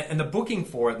 And the booking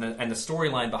for it and the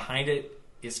storyline behind it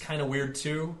is kind of weird,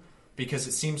 too, because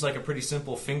it seems like a pretty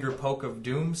simple finger poke of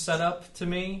doom setup to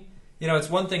me. It's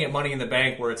one thing at Money in the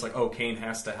Bank where it's like, oh, Kane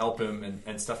has to help him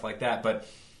and stuff like that. But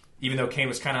even though Kane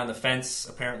was kind of on the fence,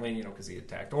 apparently, because he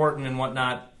attacked Orton and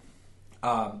whatnot,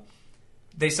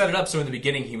 they set it up so in the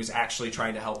beginning he was actually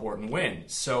trying to help Orton win.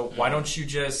 So why don't you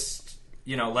just...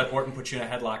 let Orton put you in a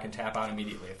headlock and tap out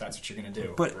immediately if that's what you're going to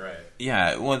do. But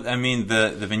yeah, well, I mean,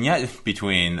 the vignette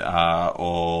between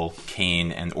old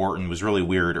Kane and Orton was really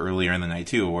weird earlier in the night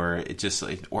too, where it just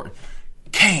like Orton,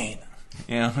 Kane,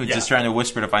 just trying to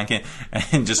whisper to find Kane,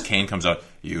 and just Kane comes out.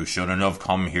 You shouldn't have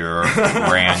come here,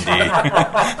 Randy.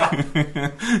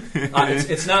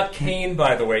 It's not Kane,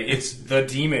 by the way. It's the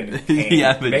Demon Kane.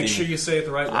 Yeah, the Make Demon. sure you say it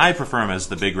the right way. I prefer him as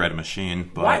the Big Red Machine.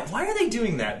 But Why are they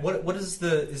doing that? What is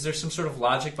is there some sort of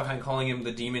logic behind calling him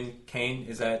the Demon Kane?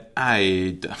 Is that...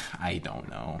 I don't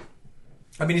know.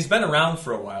 He's been around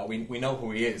for a while. We know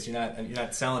who he is. You're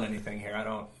not selling anything here. I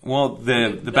don't... Well,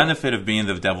 the benefit of being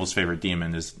the devil's favorite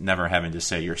demon is never having to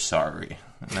say you're sorry.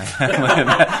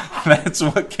 That's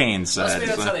what Kane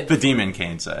said. The demon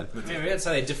Kane said. Maybe that's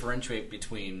how they differentiate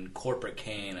between corporate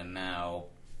Kane and now...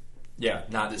 Yeah,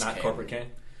 not Kane. corporate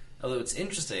Kane. Although it's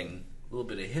interesting, a little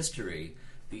bit of history...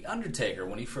 The Undertaker,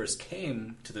 when he first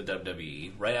came to the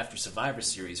WWE, right after Survivor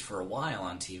Series, for a while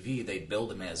on TV, they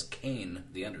billed him as Kane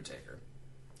the Undertaker.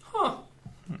 Huh.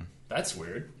 That's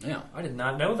weird. Yeah. I did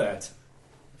not know that.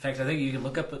 In fact, I think you can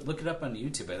look it up on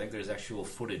YouTube. I think there's actual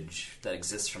footage that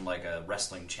exists from like a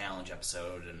Wrestling Challenge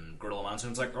episode, and Gorilla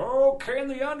Monsoon's like, "Oh, Kane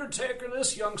the Undertaker,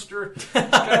 this youngster."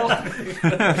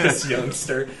 This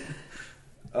youngster.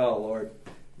 Oh, Lord.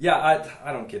 Yeah,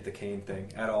 I don't get the Kane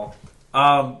thing at all.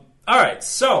 All right,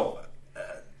 so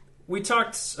we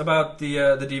talked about the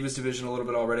Divas division a little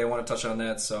bit already. I want to touch on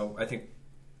that, so I think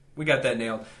we got that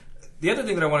nailed. The other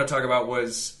thing that I want to talk about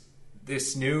was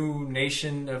this new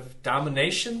Nation of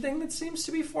Domination thing that seems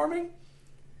to be forming.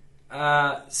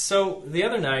 So the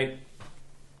other night,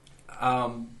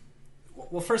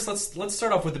 well, first let's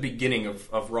start off with the beginning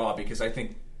of Raw, because I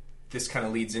think this kind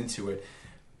of leads into it.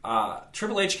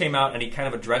 Triple H came out and he kind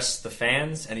of addressed the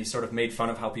fans, and he sort of made fun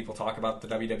of how people talk about the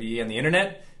WWE on the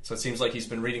internet. So it seems like he's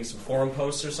been reading some forum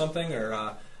posts or something,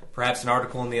 or perhaps an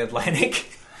article in the Atlantic.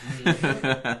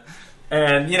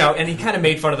 And he kind of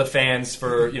made fun of the fans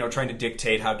for trying to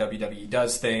dictate how WWE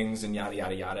does things and yada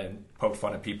yada yada, and poke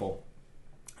fun at people.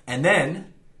 And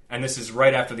then, and this is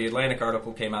right after the Atlantic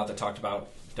article came out that talked about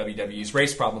WWE's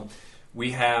race problem,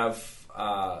 we have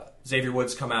Xavier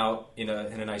Woods come out in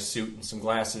a nice suit and some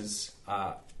glasses,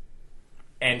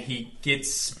 and he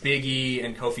gets Big E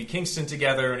and Kofi Kingston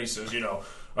together, and he says,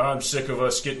 I'm sick of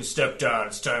us getting stepped on.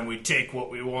 It's time we take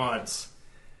what we want.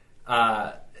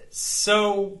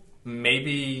 So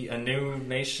maybe a new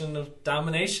Nation of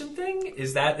Domination thing?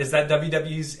 Is that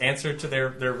WWE's answer to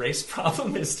their race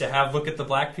problem? Is to have Look at the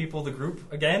Black People, the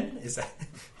group, again? Is that?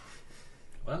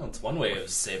 Well, it's one way of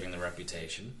saving the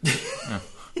reputation.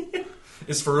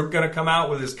 Is Farouk going to come out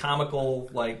with his comical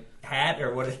hat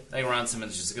or what? I think Ron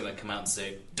Simmons is just going to come out and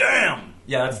say, "Damn!"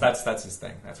 Yeah, that's his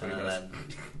thing. That's what he does.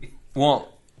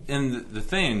 Well, and the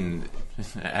thing,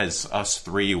 as us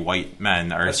three white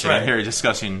men are That's sitting right. here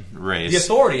discussing race, The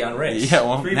authority on race. yeah,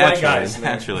 well, Three white naturally, guys.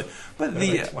 naturally. But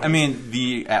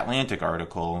the Atlantic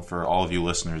article, for all of you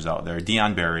listeners out there,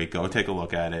 Dion Barry, go take a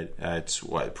look at it. It's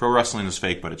what pro wrestling is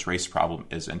fake, but its race problem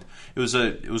isn't. It was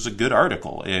a good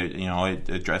article. It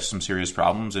addressed some serious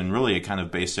problems, and really it kind of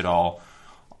based it all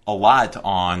a lot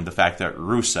on the fact that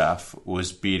Rusev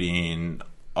was beating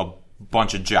a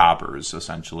bunch of jobbers,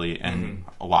 essentially, and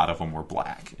a lot of them were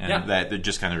black. And that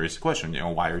just kind of raised the question,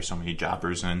 why are so many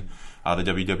jobbers in the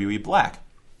WWE black?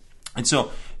 And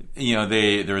so,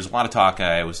 there was a lot of talk.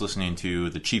 I was listening to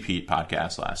the Cheap Heat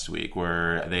podcast last week,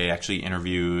 where they actually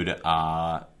interviewed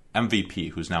MVP,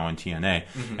 who's now in TNA,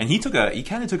 and he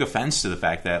kind of took offense to the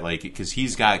fact that, because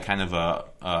he's got kind of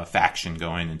a faction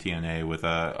going in TNA with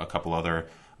a couple other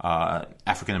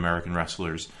African American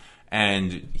wrestlers.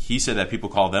 And he said that people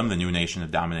call them the new Nation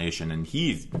of Domination, and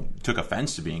he took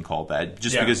offense to being called that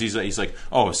because he's like,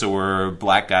 oh, so we're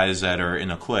black guys that are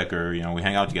in a clique, or we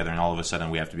hang out together, and all of a sudden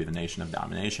we have to be the Nation of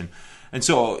Domination. And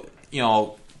so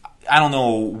I don't know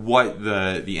what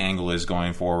the angle is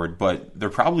going forward, but they're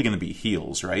probably going to be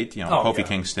heels, right? Kofi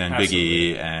Kingston, Big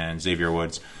E, and Xavier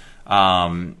Woods.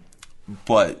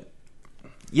 But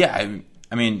yeah,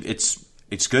 I mean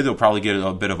it's good. They'll probably get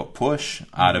a bit of a push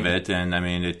out of it, and I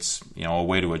mean it's a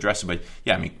way to address it. But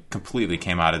yeah, I mean completely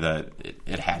came out of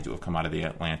it had to have come out of the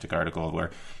Atlantic article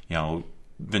where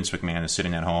Vince McMahon is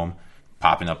sitting at home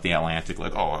popping up the Atlantic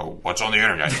like, oh, what's on the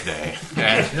internet today,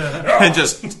 and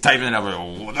just typing it up.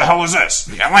 What the hell is this?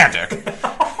 The Atlantic,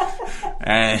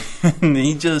 and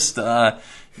he just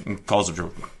calls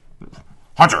him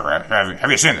Hunter. Have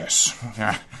you seen this?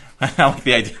 I like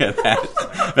the idea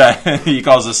that he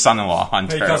calls his son-in-law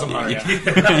Hunter. He calls him Hunter,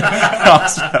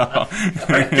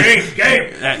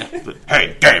 Game!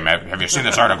 Hey, Game, have you seen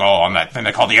this article on that thing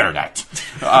they call the internet?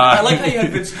 I like how you had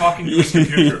Vince talking to his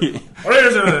computer. What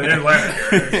is it?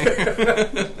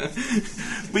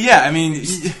 But yeah, I mean,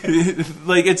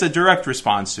 it's a direct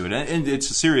response to it, and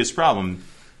it's a serious problem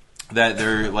that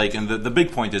they're and the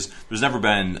big point is there's never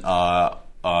been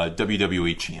a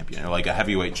WWE champion, or a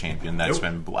heavyweight champion that's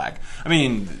been black. I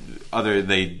mean,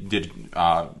 they did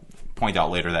point out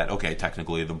later that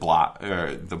technically the Rock,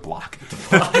 the Black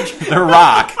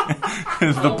Rock,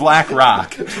 the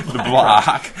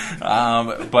Block,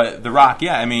 but the Rock,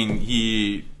 I mean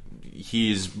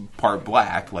he's part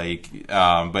black,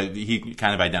 but he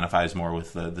kind of identifies more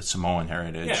with the Samoan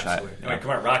heritage. Yeah, absolutely.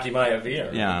 Come on, Rocky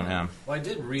Maivia. Yeah. Well, I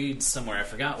did read somewhere, I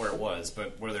forgot where it was,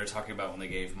 but where they were talking about when they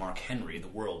gave Mark Henry the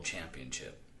World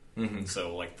Championship.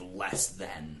 So, the less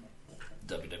than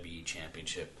WWE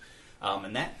Championship.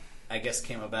 And that, I guess,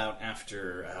 came about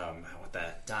after,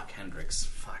 Doc Hendricks,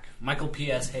 Michael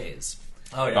P.S. Hayes.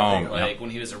 Oh, yeah. When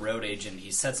he was a road agent,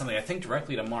 he said something, I think,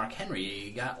 directly to Mark Henry.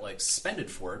 He got, suspended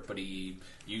for it, but he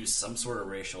used some sort of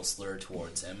racial slur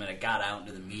towards him, and it got out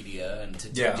into the media, and to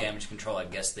do damage control, I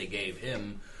guess they gave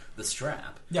him the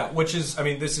strap. Yeah, which is, I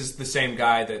mean, this is the same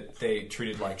guy that they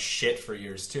treated like shit for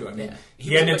years, too. I mean,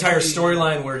 he had an entire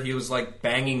storyline where he was,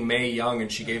 banging Mae Young, and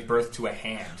she gave birth to a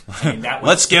hand. I mean, that was...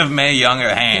 Let's give Mae Young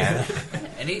a hand.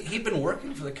 And he'd been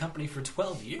working for the company for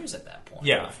 12 years at that point.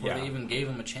 Yeah, before they even gave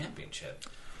him a championship.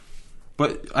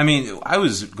 But, I mean, I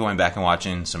was going back and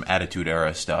watching some Attitude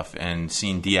Era stuff and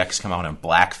seeing DX come out in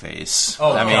blackface.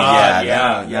 Oh, I mean,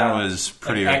 God, that was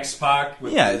pretty... Like X-Pac.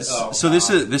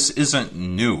 This isn't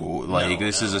new. Like,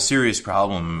 this is a serious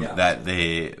problem that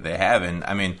they have. And,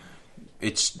 I mean,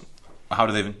 it's... How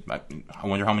do they... I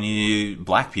wonder how many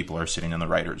black people are sitting in the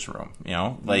writer's room, you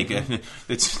know? Like,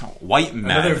 it's white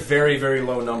men. Another very, very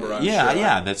low number, I'm sure.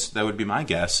 Yeah, that would be my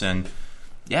guess. And,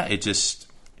 yeah,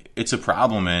 it's a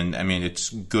problem, and I mean, it's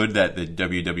good that the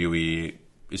WWE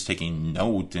is taking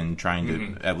note and trying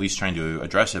to at least trying to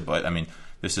address it. But I mean,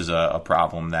 this is a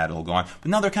problem that'll go on.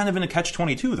 But now they're kind of in a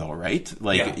catch-22, though, right?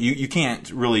 Like you can't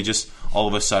really just all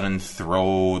of a sudden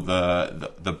throw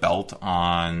the belt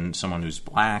on someone who's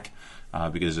black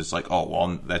because it's like, oh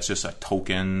well, that's just a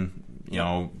token,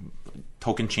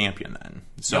 token champion then.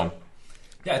 So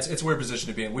yeah, it's a weird position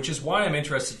to be in, which is why I'm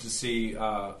interested to see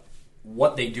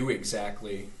what they do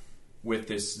exactly with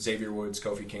this Xavier Woods,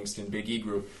 Kofi Kingston, Big E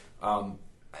group.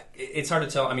 It's hard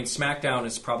to tell. I mean, SmackDown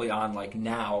is probably on like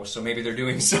now, so maybe they're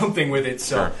doing something with it.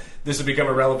 So this will become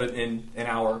irrelevant in an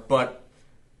hour. But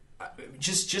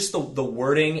just the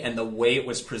wording and the way it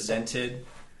was presented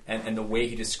and the way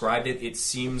he described it, it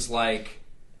seems like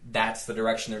that's the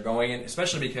direction they're going in.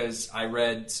 Especially because I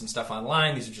read some stuff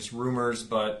online. These are just rumors,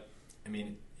 but I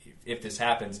mean, if this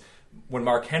happens, when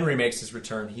Mark Henry makes his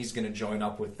return, he's going to join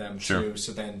up with them too.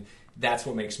 So then that's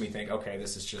what makes me think, okay,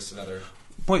 this is just another...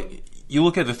 But you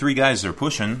look at the three guys they're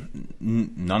pushing,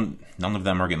 none of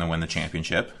them are going to win the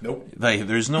championship. Nope. Like,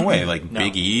 there's no way. Like,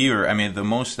 Big E, or, I mean, the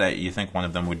most that you think one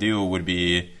of them would do would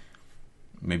be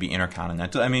maybe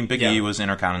Intercontinental. I mean, Big E was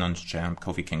Intercontinental champ.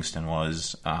 Kofi Kingston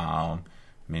was. I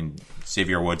mean,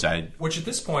 Xavier Woods, Which at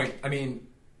this point, I mean,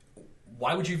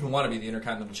 why would you even want to be the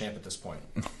Intercontinental champ at this point?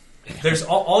 There's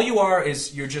all you are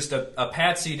is you're just a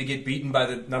patsy to get beaten by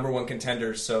the number one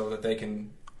contender so that they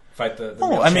can fight the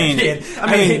real champion.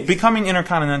 I mean, becoming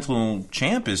Intercontinental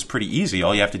champ is pretty easy.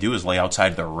 All you have to do is lay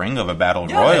outside the ring of a battle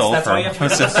royal. That's all you have to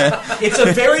do. It's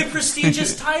a very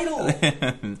prestigious title.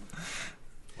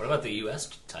 What about the U.S.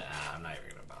 title? I'm not even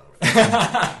going to bother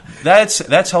with that.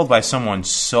 That's held by someone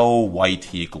so white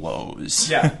he glows.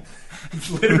 Yeah.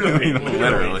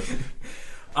 Literally.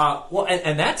 Well,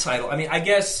 and that title, I mean, I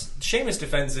guess Sheamus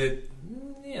defends it,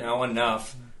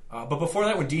 enough. But before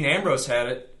that, when Dean Ambrose had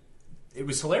it, it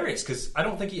was hilarious because I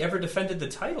don't think he ever defended the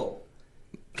title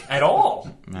at all.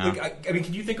 No. Like, I mean,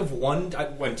 can you think of one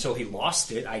until he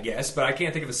lost it? I guess, but I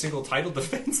can't think of a single title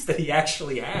defense that he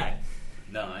actually had.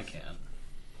 No, I can't.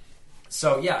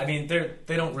 So yeah, I mean,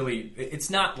 they don't really. It's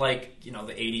not like the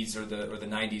 '80s or the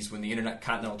 '90s when the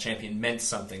Intercontinental Champion meant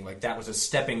something. Like that was a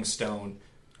stepping stone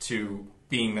to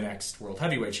being the next World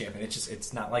Heavyweight Champion.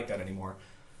 It's not like that anymore.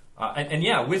 And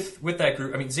yeah, with that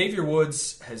group, I mean, Xavier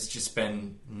Woods has just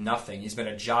been nothing. He's been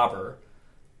a jobber,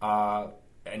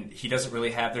 and he doesn't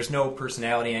really have. There's no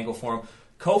personality angle for him.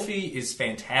 Kofi is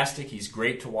fantastic. He's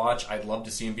great to watch. I'd love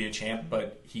to see him be a champ,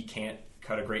 but he can't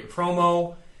cut a great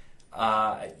promo.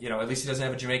 At least he doesn't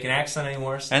have a Jamaican accent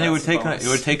anymore. So and it would take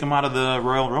him out of the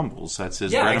Royal Rumbles. That's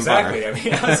his bread and butter. I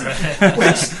mean,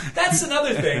 that's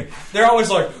another thing. They're always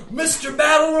like, Mr.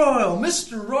 Battle Royal,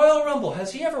 Mr. Royal Rumble.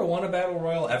 Has he ever won a Battle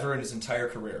Royal ever in his entire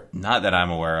career? Not that I'm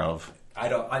aware of. I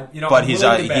don't. But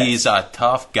he's a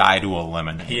tough guy to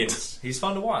eliminate. He is. He's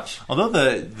fun to watch. Although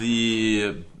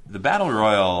the Battle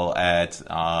Royal at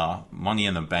Money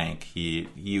in the Bank,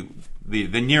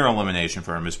 the near elimination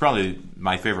for him is probably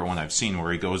my favorite one I've seen,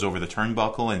 where he goes over the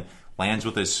turnbuckle and lands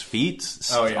with his feet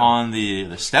on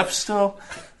the steps still.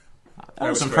 That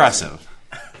was impressive.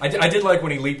 I did like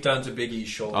when he leaped onto Big E's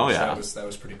shoulders. Oh, yeah. That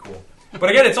was pretty cool. But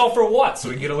again, it's all for what? So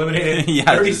we can get eliminated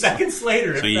 30 seconds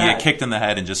later. So you get kicked in the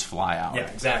head and just fly out. Yeah,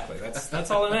 exactly. That's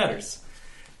all that matters.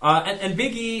 And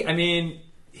Big E, I mean,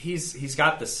 he's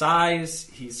got the size.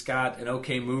 He's got an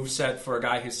okay moveset for a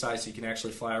guy his size. He can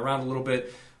actually fly around a little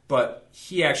bit. But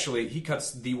he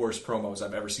cuts the worst promos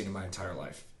I've ever seen in my entire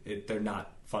life. They're not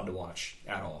fun to watch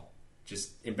at all.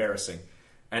 Just embarrassing.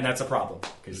 And that's a problem.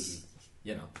 Because,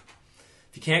 if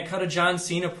you can't cut a John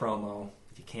Cena promo,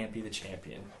 you can't be the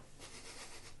champion.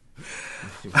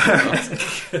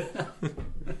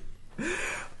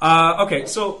 Okay,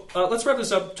 so let's wrap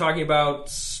this up talking about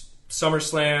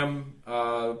SummerSlam,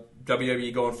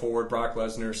 WWE going forward, Brock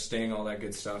Lesnar, Sting, all that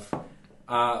good stuff.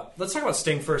 Let's talk about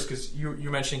Sting first, because you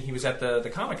were mentioning he was at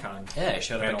the Comic-Con. Yeah, he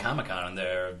showed up at Comic-Con on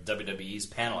their WWE's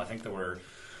panel. I think they were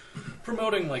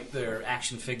promoting like their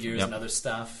action figures and other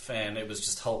stuff, and it was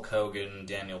just Hulk Hogan,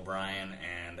 Daniel Bryan,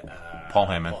 and Paul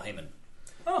Heyman.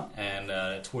 Oh.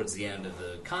 And towards the end of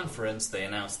the conference, they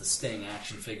announced the Sting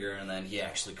action figure, and then he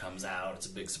actually comes out. It's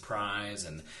a big surprise.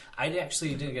 And I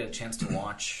actually didn't get a chance to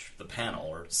watch the panel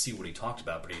or see what he talked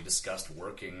about, but he discussed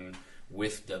working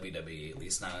with WWE, at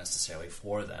least not necessarily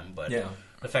for them. But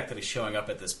the fact that he's showing up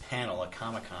at this panel at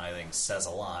Comic-Con, I think, says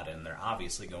a lot, and they're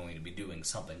obviously going to be doing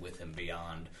something with him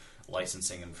beyond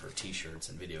licensing him for T-shirts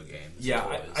and video games.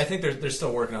 Yeah, I think they're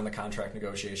still working on the contract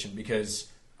negotiation because,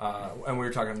 and we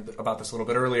were talking about this a little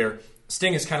bit earlier,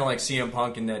 Sting is kind of like CM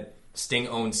Punk in that Sting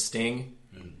owns Sting.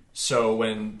 So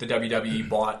when the WWE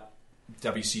bought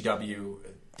WCW,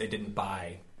 they didn't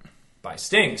buy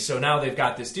Sting. So now they've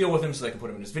got this deal with him so they can put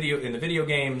him in the video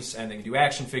games and they can do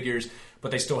action figures, but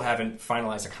they still haven't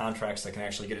finalized a contract so they can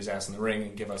actually get his ass in the ring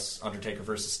and give us Undertaker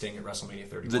versus Sting at WrestleMania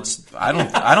 31.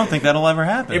 I don't think that'll ever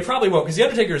happen. It probably won't because the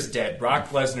Undertaker is dead. Brock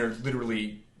Lesnar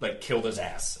literally killed his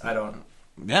ass.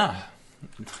 Yeah.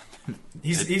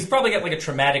 He's probably got like a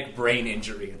traumatic brain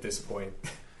injury at this point.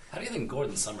 How do you think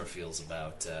Gordon Summer feels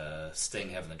about Sting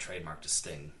having the trademark to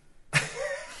Sting?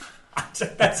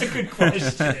 That's a good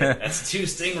question. That's 2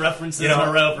 Sting references in a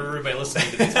row for everybody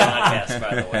listening to these podcasts,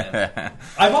 by the way.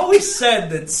 I've always said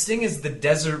that Sting is the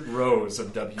Desert Rose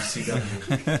of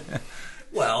WCW.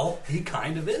 Well, he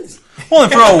kind of is. Well,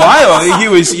 and for a while he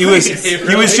was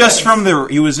just from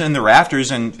he was in the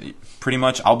rafters and pretty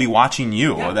much I'll be watching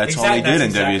you. Yeah, that's all he did in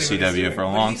exactly WCW for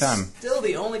a long time. Still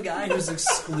the only guy who's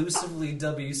exclusively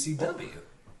WCW.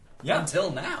 Yeah.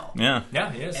 Until now. Yeah.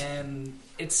 Yeah, he is. And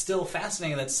it's still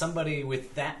fascinating that somebody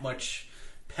with that much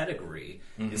pedigree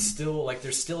is still,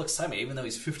 there's still excitement. Even though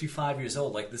he's 55 years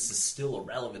old, this is still a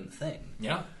relevant thing.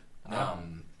 Yeah.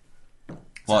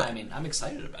 Well, I'm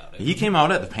excited about it. He came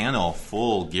out at the panel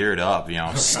full geared up,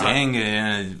 Sting,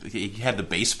 and he had the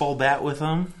baseball bat with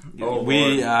him.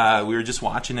 We were just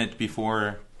watching it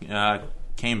before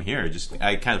came here.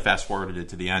 I kind of fast forwarded it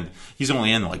to the end. He's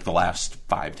only in the last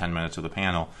 5-10 minutes of the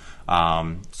panel.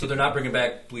 So they're not bringing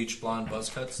back bleach blonde buzz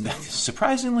cuts?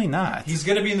 Surprisingly not. He's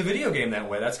going to be in the video game that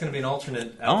way. That's going to be an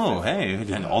alternate outfit. Oh, hey,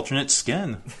 an alternate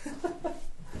skin.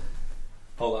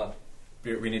 Hold on.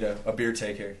 We need a beer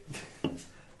take here.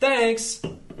 Thanks.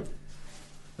 The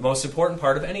most important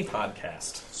part of any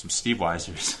podcast. Some Steve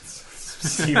Weisers.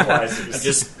 Steve Weisers. I'm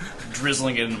just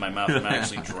drizzling it into my mouth. I'm not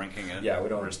actually drinking it. Yeah, we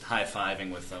don't. We're just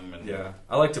high-fiving with them. And yeah,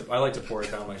 I like to pour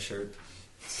it down my shirt.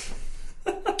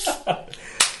 So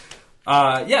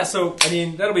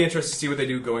that'll be interesting to see what they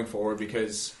do going forward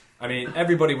because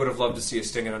everybody would have loved to see a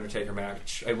Sting and Undertaker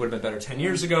match. It would have been better 10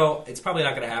 years ago. It's probably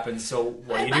not going to happen. So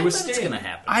what do you do with Sting? It's going to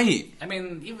happen.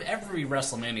 Even every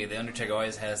WrestleMania, the Undertaker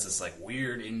always has this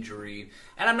weird injury,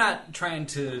 and I'm not trying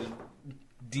to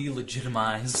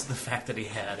delegitimize the fact that he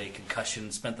had a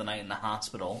concussion, spent the night in the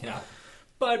hospital. Yeah,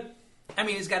 but.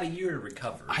 He's got a year to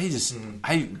recover.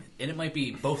 And it might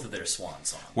be both of their swan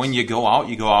songs. When you go out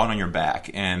on your back,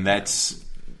 and that's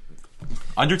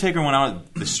Undertaker went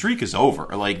out. The streak is over.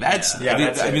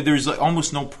 There's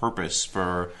almost no purpose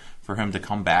for him to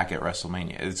come back at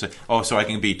WrestleMania. It's so I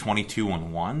can be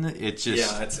 22-1. It's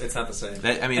just it's not the same.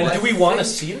 Do we want to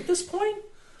see it at this point?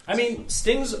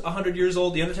 Sting's 100 years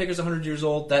old. The Undertaker's 100 years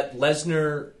old. That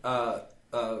Lesnar.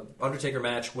 Undertaker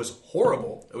match was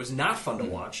horrible. It was not fun to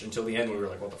watch until the end. We were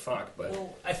like, "What the fuck?" But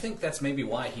I think that's maybe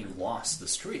why he lost the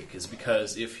streak. Is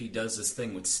because if he does this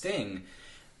thing with Sting,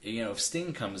 if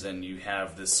Sting comes in, you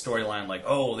have this storyline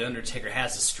the Undertaker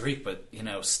has a streak, but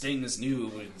Sting is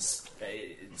new.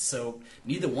 So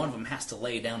neither one of them has to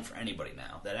lay down for anybody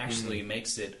now. That actually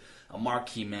makes it a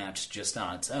marquee match just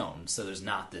on its own, so there's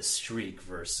not this streak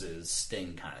versus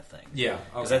Sting kind of thing. Yeah,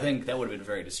 because I think that would have been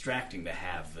very distracting to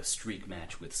have a streak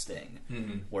match with Sting,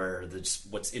 where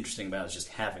what's interesting about it is just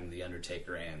having the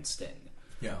Undertaker and Sting.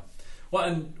 Yeah, well,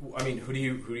 and who do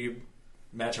you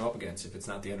match him up against if it's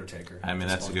not the Undertaker?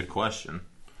 That's a good question.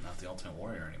 Not the Ultimate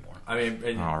Warrior anymore.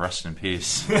 Rest in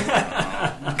peace.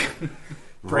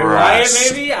 Bray Wyatt,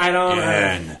 maybe? I don't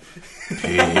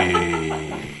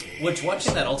know. Which,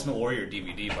 watching that Ultimate Warrior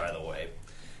DVD, by the way,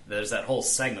 there's that whole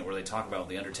segment where they talk about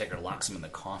the Undertaker locks him in the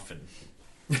coffin.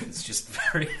 It's just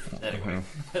very... Anyway,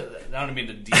 I don't mean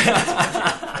to but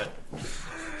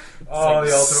the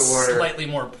Ultimate Warrior. Slightly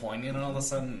more poignant all of a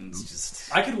sudden. It's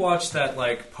just... I could watch that,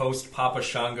 post Papa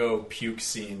Shango puke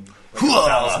scene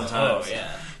 1,000 times. Oh,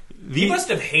 yeah. He must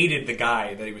have hated the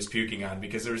guy that he was puking on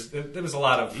because there was a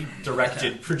lot of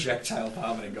directed projectile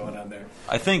vomiting going on there.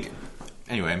 I think...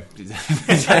 Anyway,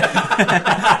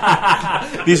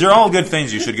 these are all good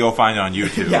things you should go find on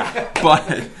YouTube. Yeah.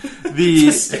 But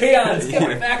just stay on. Let's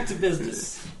get back to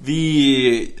business.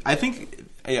 I think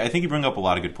you bring up a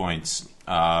lot of good points,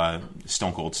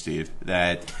 Stone Cold Steve.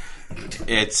 That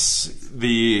it's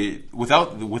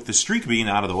with the streak being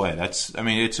out of the way.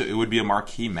 It would be a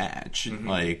marquee match.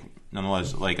 Like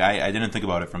nonetheless, like I didn't think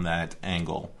about it from that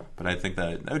angle, but I think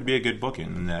that would be a good booking,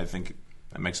 and I think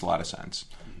that makes a lot of sense.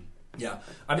 Yeah,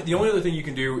 I mean the only other thing you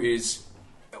can do is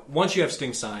once you have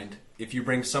Sting signed, if you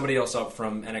bring somebody else up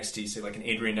from NXT, say like an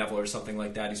Adrian Neville or something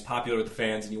like that, he's popular with the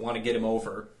fans, and you want to get him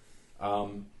over.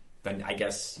 Then I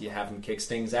guess you have him kick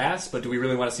Sting's ass. But do we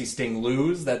really want to see Sting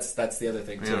lose? That's the other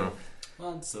thing too. Yeah.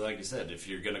 Well, so like you said, if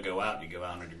you're going to go out, you go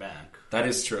out on your back. That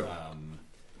is true.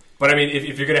 But I mean,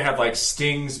 if you're going to have like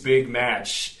Sting's big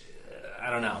match,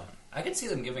 I don't know. I could see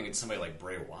them giving it to somebody like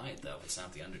Bray Wyatt, though. It's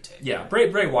not The Undertaker. Yeah,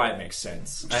 Bray Wyatt makes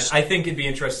sense. I think it'd be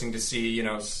interesting to see,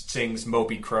 Sting's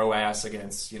mopey crow ass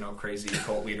against, crazy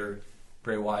cult leader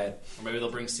Bray Wyatt. Or maybe they'll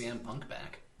bring CM Punk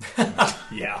back.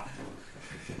 Yeah.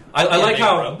 I like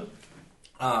how,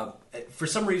 for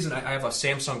some reason, I have a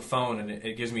Samsung phone, and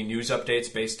it gives me news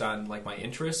updates based on, like, my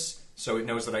interests. So it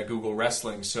knows that I Google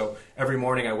wrestling. So every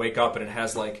morning I wake up, and it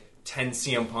has, like, 10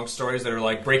 CM Punk stories that are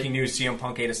like, breaking news, CM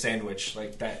Punk ate a sandwich,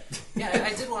 like that. Yeah,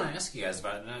 I did want to ask you guys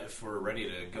about it. If we're ready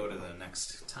to go to the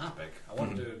next topic, I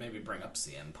wanted to maybe bring up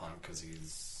CM Punk because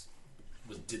he's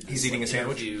eating a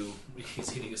sandwich.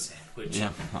 He's eating a sandwich.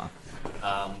 Yeah.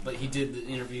 But he did the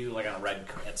interview like on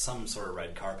at some sort of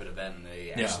red carpet event, and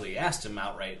they actually asked him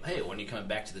outright, "Hey, when are you coming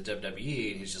back to the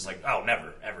WWE?" And he's just like, "Oh,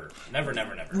 never, ever, never,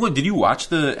 never, never." What, did you watch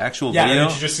the actual Yeah, video?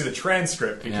 did you just see the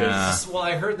transcript? Because Well,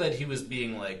 I heard that he was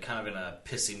being like kind of in a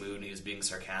pissy mood, and he was being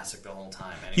sarcastic the whole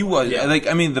time. Anyway. He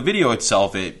was the video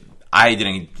itself. I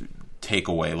didn't take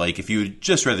away, like, if you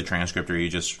just read the transcript or you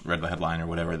just read the headline or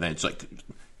whatever, then it's like,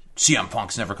 CM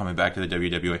Punk's never coming back to the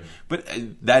WWE. But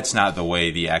that's not the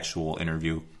way the actual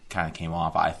interview kind of came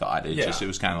off, I thought. It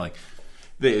was kind of like,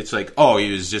 it's like, oh,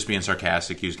 he was just being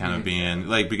sarcastic. He was kind of being,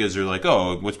 like, because they're like,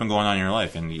 oh, what's been going on in your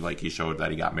life? And he showed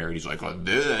that he got married. He's like,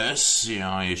 this,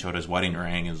 he showed his wedding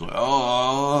ring. He's like,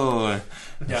 oh.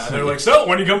 Yeah, and they're like, so,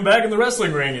 when are you coming back in the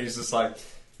wrestling ring? And he's just like,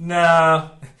 nah.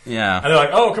 Yeah. And they're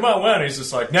like, oh, come on, when? And he's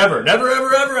just like, never, never,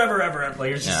 ever, ever, ever, ever. Like,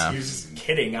 he was just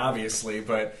kidding, obviously.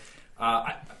 But,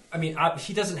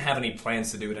 he doesn't have any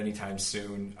plans to do it anytime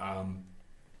soon.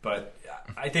 But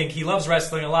I think he loves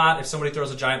wrestling a lot. If somebody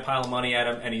throws a giant pile of money at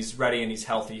him and he's ready and he's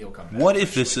healthy, he'll come back. What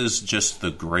if this is just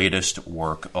the greatest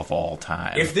work of all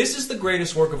time? If this is the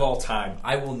greatest work of all time,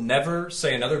 I will never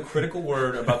say another critical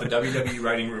word about the WWE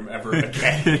writing room ever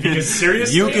again. Because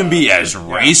seriously, you can be as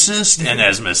racist and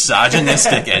as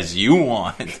misogynistic as you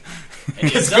want.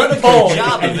 And you've done a good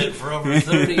job of it for over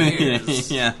 30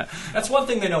 years. Yeah. That's one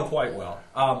thing they know quite well.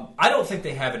 I don't think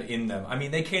they have it in them. I mean,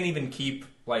 they can't even keep,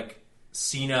 like,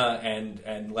 Cena and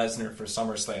Lesnar for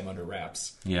SummerSlam under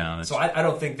wraps. Yeah. So I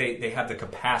don't think they have the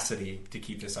capacity to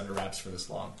keep this under wraps for this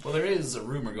long. Well, there is a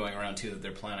rumor going around, too, that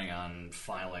they're planning on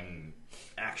filing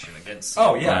action against Cena.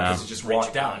 Oh, yeah, because he just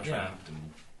walked out. Yeah.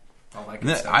 All that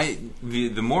good stuff.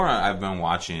 The more I've been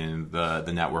watching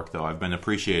the network, though, I've been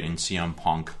appreciating CM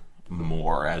Punk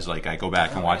more as, like, I go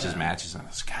back and watch his matches, and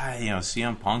this guy,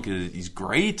 CM Punk he's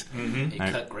great. Mm-hmm. He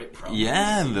cut great promos.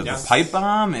 Yeah, and the pipe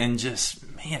bomb, and just,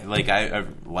 man, like, I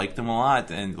liked him a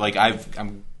lot, and, like,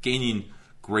 I'm gaining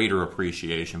greater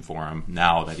appreciation for him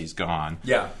now that he's gone.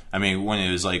 Yeah. I mean, when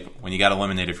it was like, when he got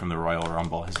eliminated from the Royal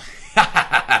Rumble, I was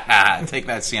like, take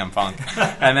that, CM Punk.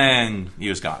 And then he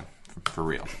was gone. For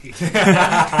real.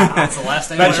 That's the last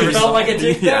thing I ever felt like a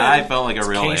dick. Yeah, I felt like a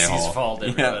real Casey's a-hole. fault,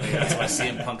 everybody. Yeah. That's why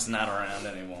CM Punk's not around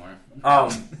anymore.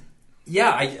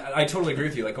 Yeah, I totally agree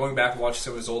with you. Like, going back and watching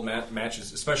some of his old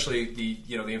matches, especially the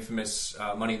infamous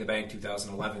Money in the Bank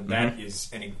 2011. That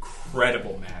is an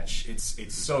incredible match.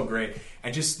 It's so great,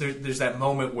 and just there's that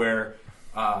moment where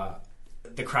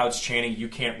the crowd's chanting, "You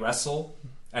can't wrestle,"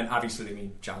 and obviously they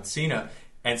mean John Cena,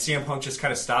 and CM Punk just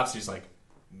kind of stops. He's like,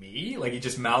 me? Like, he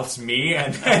just mouths me,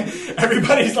 and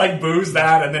everybody's like, boos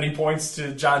that, and then he points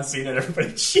to John Cena, and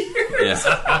everybody cheers.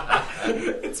 Yeah.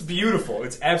 It's beautiful.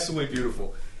 It's absolutely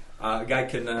beautiful. A guy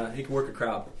he can work a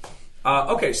crowd.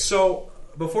 Okay, so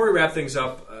before we wrap things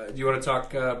up, do you want to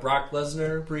talk Brock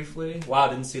Lesnar briefly? Wow,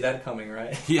 didn't see that coming,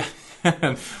 right? Yeah.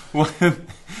 Well,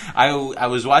 I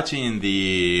was watching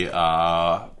the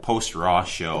post-Raw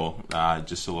show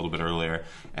just a little bit earlier,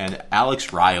 and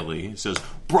Alex Riley says,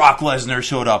 Brock Lesnar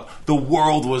showed up. The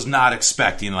world was not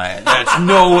expecting that. There's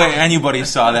no way anybody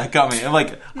saw that coming. And,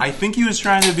 like, I think he was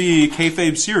trying to be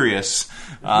kayfabe serious,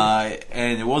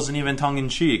 and it wasn't even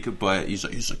tongue-in-cheek, but he's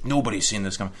like, nobody's seen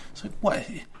this coming. It's like, what?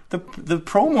 The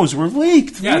promos were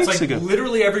leaked Yeah, weeks it's like ago.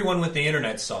 Literally everyone with the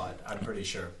internet saw it, I'm pretty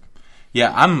sure.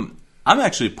 Yeah, I'm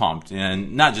actually pumped,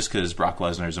 and not just because Brock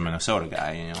Lesnar is a Minnesota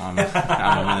guy. You know, I'm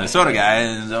a Minnesota guy,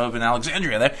 and up in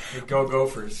Alexandria there. Go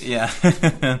Gophers. Yeah,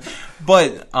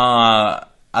 but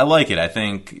I like it. I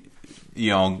think,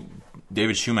 you know,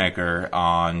 David Shoemaker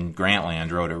on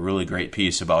Grantland wrote a really great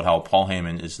piece about how Paul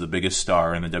Heyman is the biggest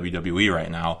star in the WWE right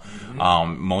now,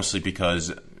 mostly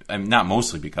because. Not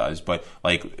mostly because, but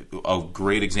like a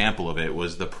great example of it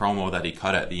was the promo that he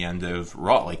cut at the end of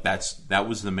Raw. Like that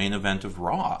was the main event of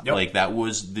Raw. Yep. Like that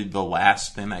was the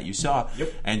last thing that you saw.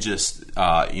 Yep. And just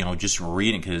just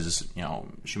reading, because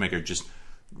Shoemaker just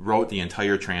wrote the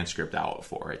entire transcript out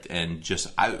for it, and just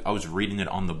I was reading it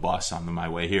on the bus on my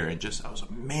way here, and just I was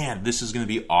like, man, this is going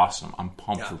to be awesome. I'm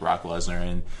pumped for Brock Lesnar,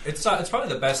 and it's probably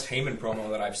the best Heyman promo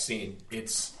that I've seen.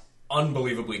 It's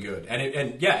unbelievably good, and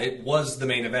it was the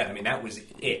main event. I mean, that was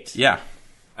it. Yeah,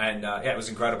 and it was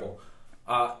incredible.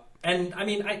 And I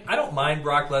mean, I don't mind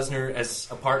Brock Lesnar as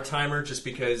a part timer, just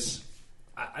because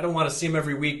I don't want to see him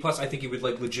every week. Plus, I think he would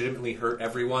like legitimately hurt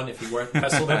everyone if he weren't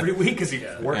wrestled every week because he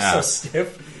works so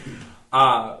stiff.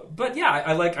 But yeah,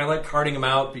 I like carting him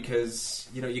out because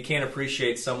you can't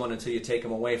appreciate someone until you take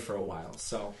him away for a while.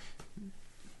 So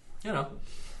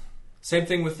same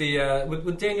thing with the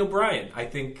with Daniel Bryan. I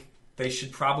think they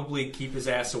should probably keep his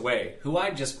ass away. Who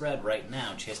I just read right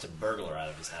now chased a burglar out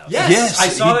of his house. Yes, I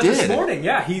saw that did. this morning.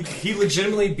 Yeah, he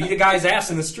legitimately beat a guy's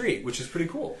ass in the street, which is pretty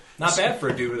cool. Not bad for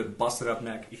a dude with a busted up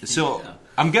neck. So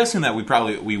I'm guessing that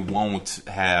we won't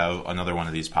have another one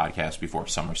of these podcasts before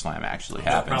SummerSlam actually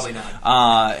happens. Probably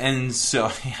not. And so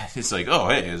it's like, oh,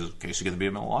 hey, is Casey going to be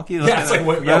in Milwaukee? Yeah, it's like,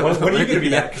 what are you going to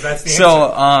be at? Because that's the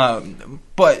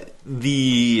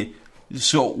answer.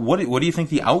 So what do you think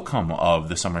the outcome of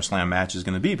the SummerSlam match is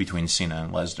going to be between Cena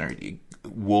and Lesnar?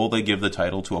 Will they give the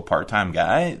title to a part-time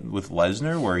guy with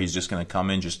Lesnar, where he's just going to come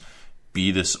in, just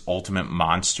be this ultimate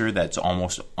monster that's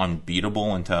almost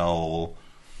unbeatable until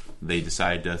they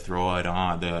decide to throw it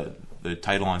on the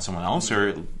title on someone else,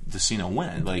 or does Cena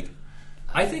win? Like,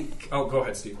 I think. Oh, go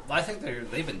ahead, Steve. Well, I think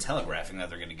they've been telegraphing that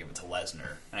they're going to give it to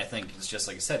Lesnar, and I think it's just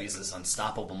like you said. He's this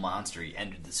unstoppable monster. He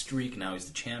ended the streak. Now he's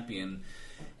the champion.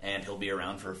 And he'll be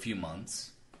around for a few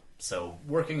months. So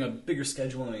working a bigger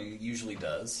schedule than he usually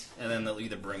does. And then they'll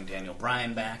either bring Daniel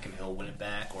Bryan back and he'll win it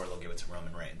back, or they'll give it to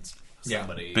Roman Reigns.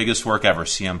 Biggest work ever.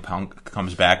 CM Punk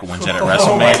comes back and wins it at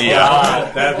WrestleMania.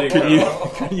 God, that'd be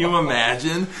Can you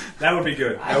imagine? That would be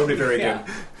good. That would be very good.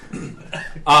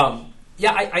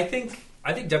 I think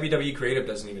WWE Creative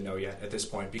doesn't even know yet at this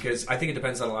point, because I think it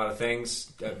depends on a lot of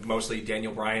things. Mostly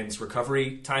Daniel Bryan's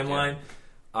recovery timeline.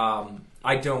 Yeah.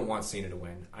 I don't want Cena to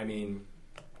win. I mean,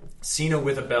 Cena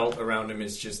with a belt around him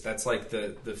is that's like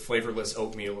the flavorless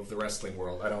oatmeal of the wrestling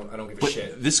world. I don't give a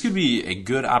shit. This could be a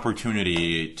good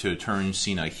opportunity to turn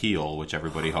Cena heel, which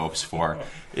everybody hopes for.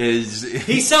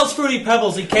 He sells Fruity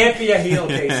Pebbles. He can't be a heel,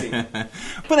 Casey.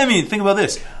 But I mean, think about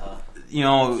this.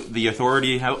 The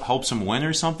authority helps him win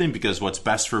or something, because what's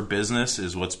best for business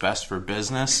is what's best for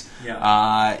business.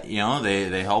 Yeah.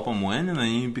 They help him win, and then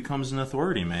he becomes an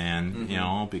authority man,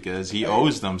 because he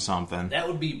owes them something. That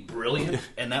would be brilliant,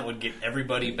 and that would get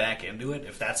everybody back into it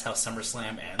if that's how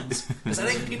SummerSlam ends. Because I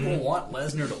think people want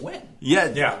Lesnar to win.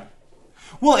 Yeah.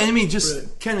 Well, and I mean,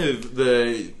 just kind of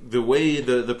the way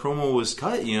the promo was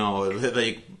cut,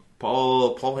 like,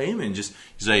 Paul Heyman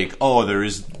he's like, oh, there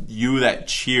is you that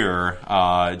cheer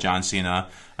John Cena,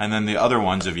 and then the other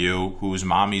ones of you whose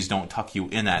mommies don't tuck you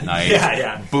in at night.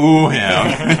 Yeah. Boo him.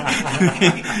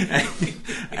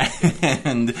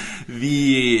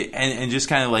 and just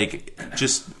kind of like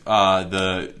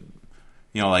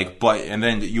but and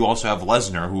then you also have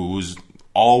Lesnar, who's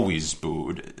always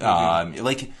booed.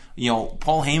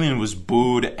 Paul Heyman was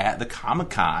booed at the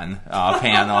Comic-Con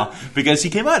panel because he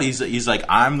came out. He's like,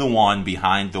 I'm the one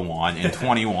behind the one in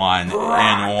 21 and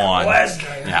 1.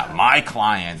 Lesnar. Yeah, my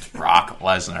client, Brock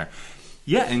Lesnar.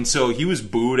 Yeah, and so he was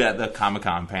booed at the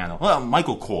Comic-Con panel. Well,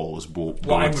 Michael Cole was booed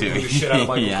I would too. boo the shit out of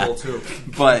Michael Cole too.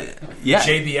 But yeah,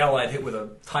 JBL I'd hit with a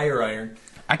tire iron.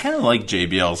 I kind of like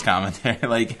JBL's commentary.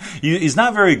 Like, he's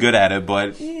not very good at it,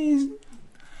 but he's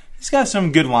got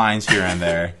some good lines here and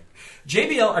there.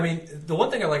 JBL, I mean, the one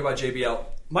thing I like about JBL,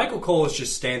 Michael Cole is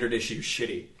just standard issue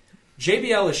shitty.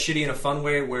 JBL is shitty in a fun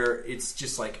way where it's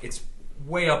just like, it's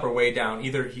way up or way down.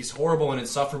 Either he's horrible and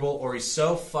insufferable, or he's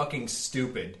so fucking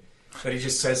stupid that he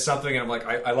just says something and I'm like,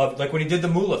 I love it. Like when he did the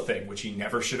Moolah thing, which he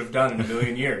never should have done in a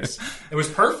million years. It was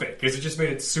perfect because it just made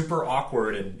it super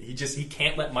awkward, and he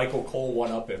can't let Michael Cole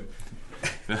one-up him.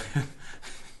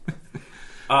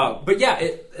 But yeah,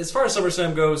 as far as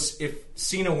SummerSlam goes, if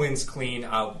Cena wins clean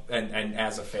and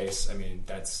as a face, I mean,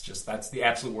 that's the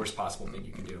absolute worst possible thing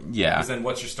you can do. Yeah. Because then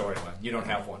what's your storyline? You don't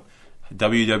have one.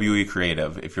 WWE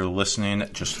Creative, if you're listening,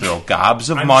 just throw gobs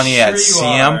of I'm money sure at you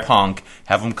CM are. Punk.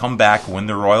 Have him come back, win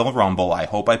the Royal Rumble. I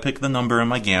hope I pick the number in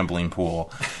my gambling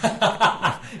pool.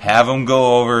 Have him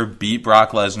go over, beat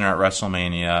Brock Lesnar at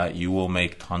WrestleMania. You will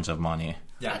make tons of money.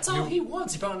 Yeah, That's all he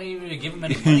wants. You don't need to give him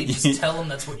any money. Just tell him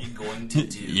that's what you're going to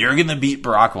do. You're going to beat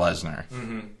Brock Lesnar.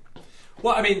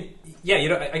 Well, I mean,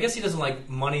 yeah, I guess he doesn't like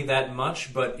money that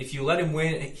much, but if you let him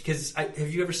win, because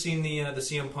have you ever seen the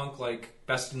CM Punk like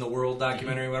Best in the World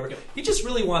documentary or whatever? He just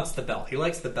really wants the belt. He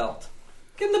likes the belt.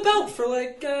 Give him the belt for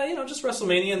just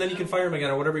WrestleMania, and then you can fire him again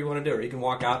or whatever you want to do, or you can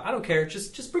walk out. I don't care.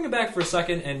 Just bring him back for a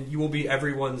second, and you will be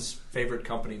everyone's favorite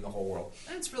company in the whole world.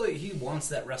 That's really, he wants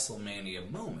that WrestleMania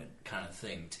moment kind of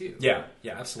thing too. Yeah,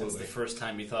 That's absolutely. the first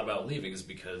time he thought about leaving is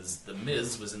because The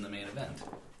Miz was in the main event.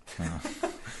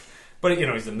 But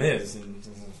he's the Miz. And,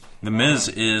 The Miz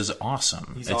is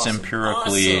awesome. He's It's awesome.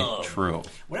 empirically Awesome. true.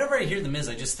 Whenever I hear The Miz,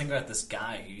 I just think about this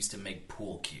guy who used to make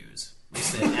pool cues. He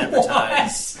used to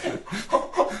advertise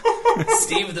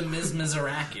Steve the Miz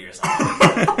Mizaraki or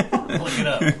something. Look it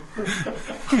up.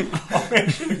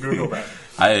 Google that.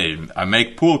 I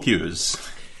make pool cues.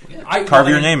 Well, Carve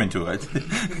your name into it.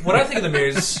 When I think of The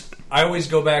Miz, I always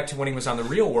go back to when he was on The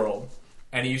Real World,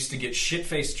 and he used to get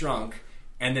shit-faced drunk,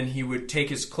 and then he would take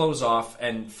his clothes off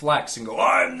and flex and go,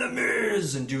 "I'm The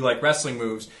Miz," and do like wrestling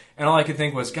moves. And all I could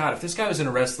think was, God, if this guy was in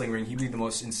a wrestling ring, he'd be the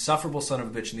most insufferable son of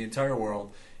a bitch in the entire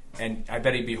world, and I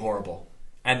bet he'd be horrible.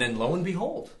 And then lo and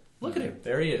behold, look at him.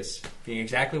 There he is, being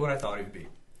exactly what I thought he'd be.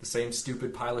 The same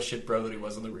stupid pile of shit bro that he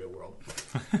was in The Real World.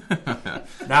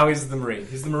 Now he's the Marine.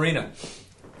 He's the Marina.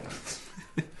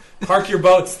 Park your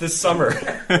boats this summer.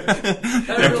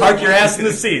 And park your ass in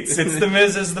the seats. It's The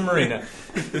Miz as the Marina.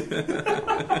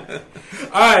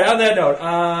 Alright, on that note,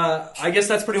 I guess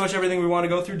that's pretty much everything we want to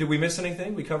go through. Did we miss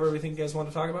anything? We cover everything you guys want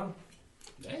to talk about?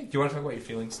 Hey. Do you want to talk about your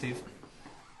feelings, Steve?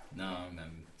 No, I'm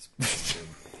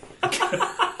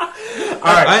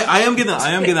Alright. I am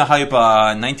gonna hype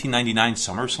 1999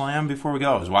 SummerSlam before we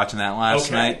go. I was watching that last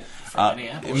Okay. night.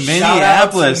 Minneapolis. Shout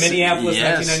out to Minneapolis. Minneapolis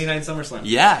Yes. 1999 SummerSlam.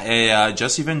 Yeah,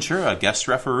 Jesse Ventura, guest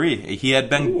referee. He had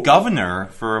been governor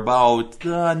for about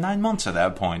 9 months at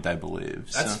that point, I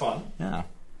believe. That's So, fun. Yeah.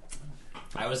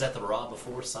 I was at the Raw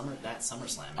before that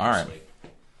SummerSlam. All right. Actually.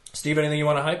 Steve, anything you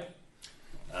want to hype?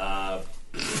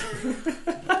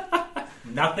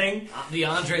 Nothing? The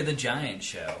Andre the Giant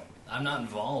show. I'm not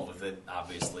involved with it,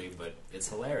 obviously, but it's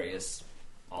hilarious.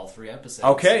 All 3 episodes.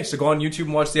 Okay, so go on YouTube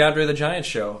and watch the Andre the Giant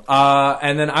show.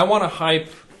 And then I want to hype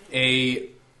a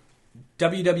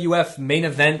WWF main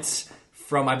event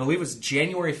from, I believe it was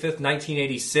January 5th,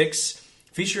 1986,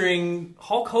 featuring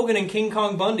Hulk Hogan and King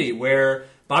Kong Bundy, where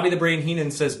Bobby the Brain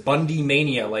Heenan says Bundy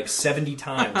Mania like 70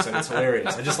 times, and it's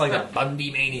hilarious. I just like that.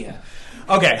 Bundy Mania.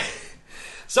 Okay.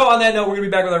 So on that note, we're going to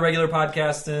be back with our regular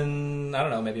podcast in, I don't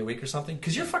know, maybe a week or something.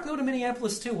 Because you're fucking going to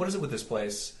Minneapolis, too. What is it with this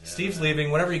place? Yeah, Steve's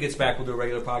leaving. Whenever he gets back, we'll do a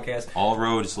regular podcast. All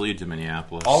roads lead to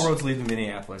Minneapolis. All roads lead to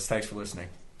Minneapolis. Thanks for listening.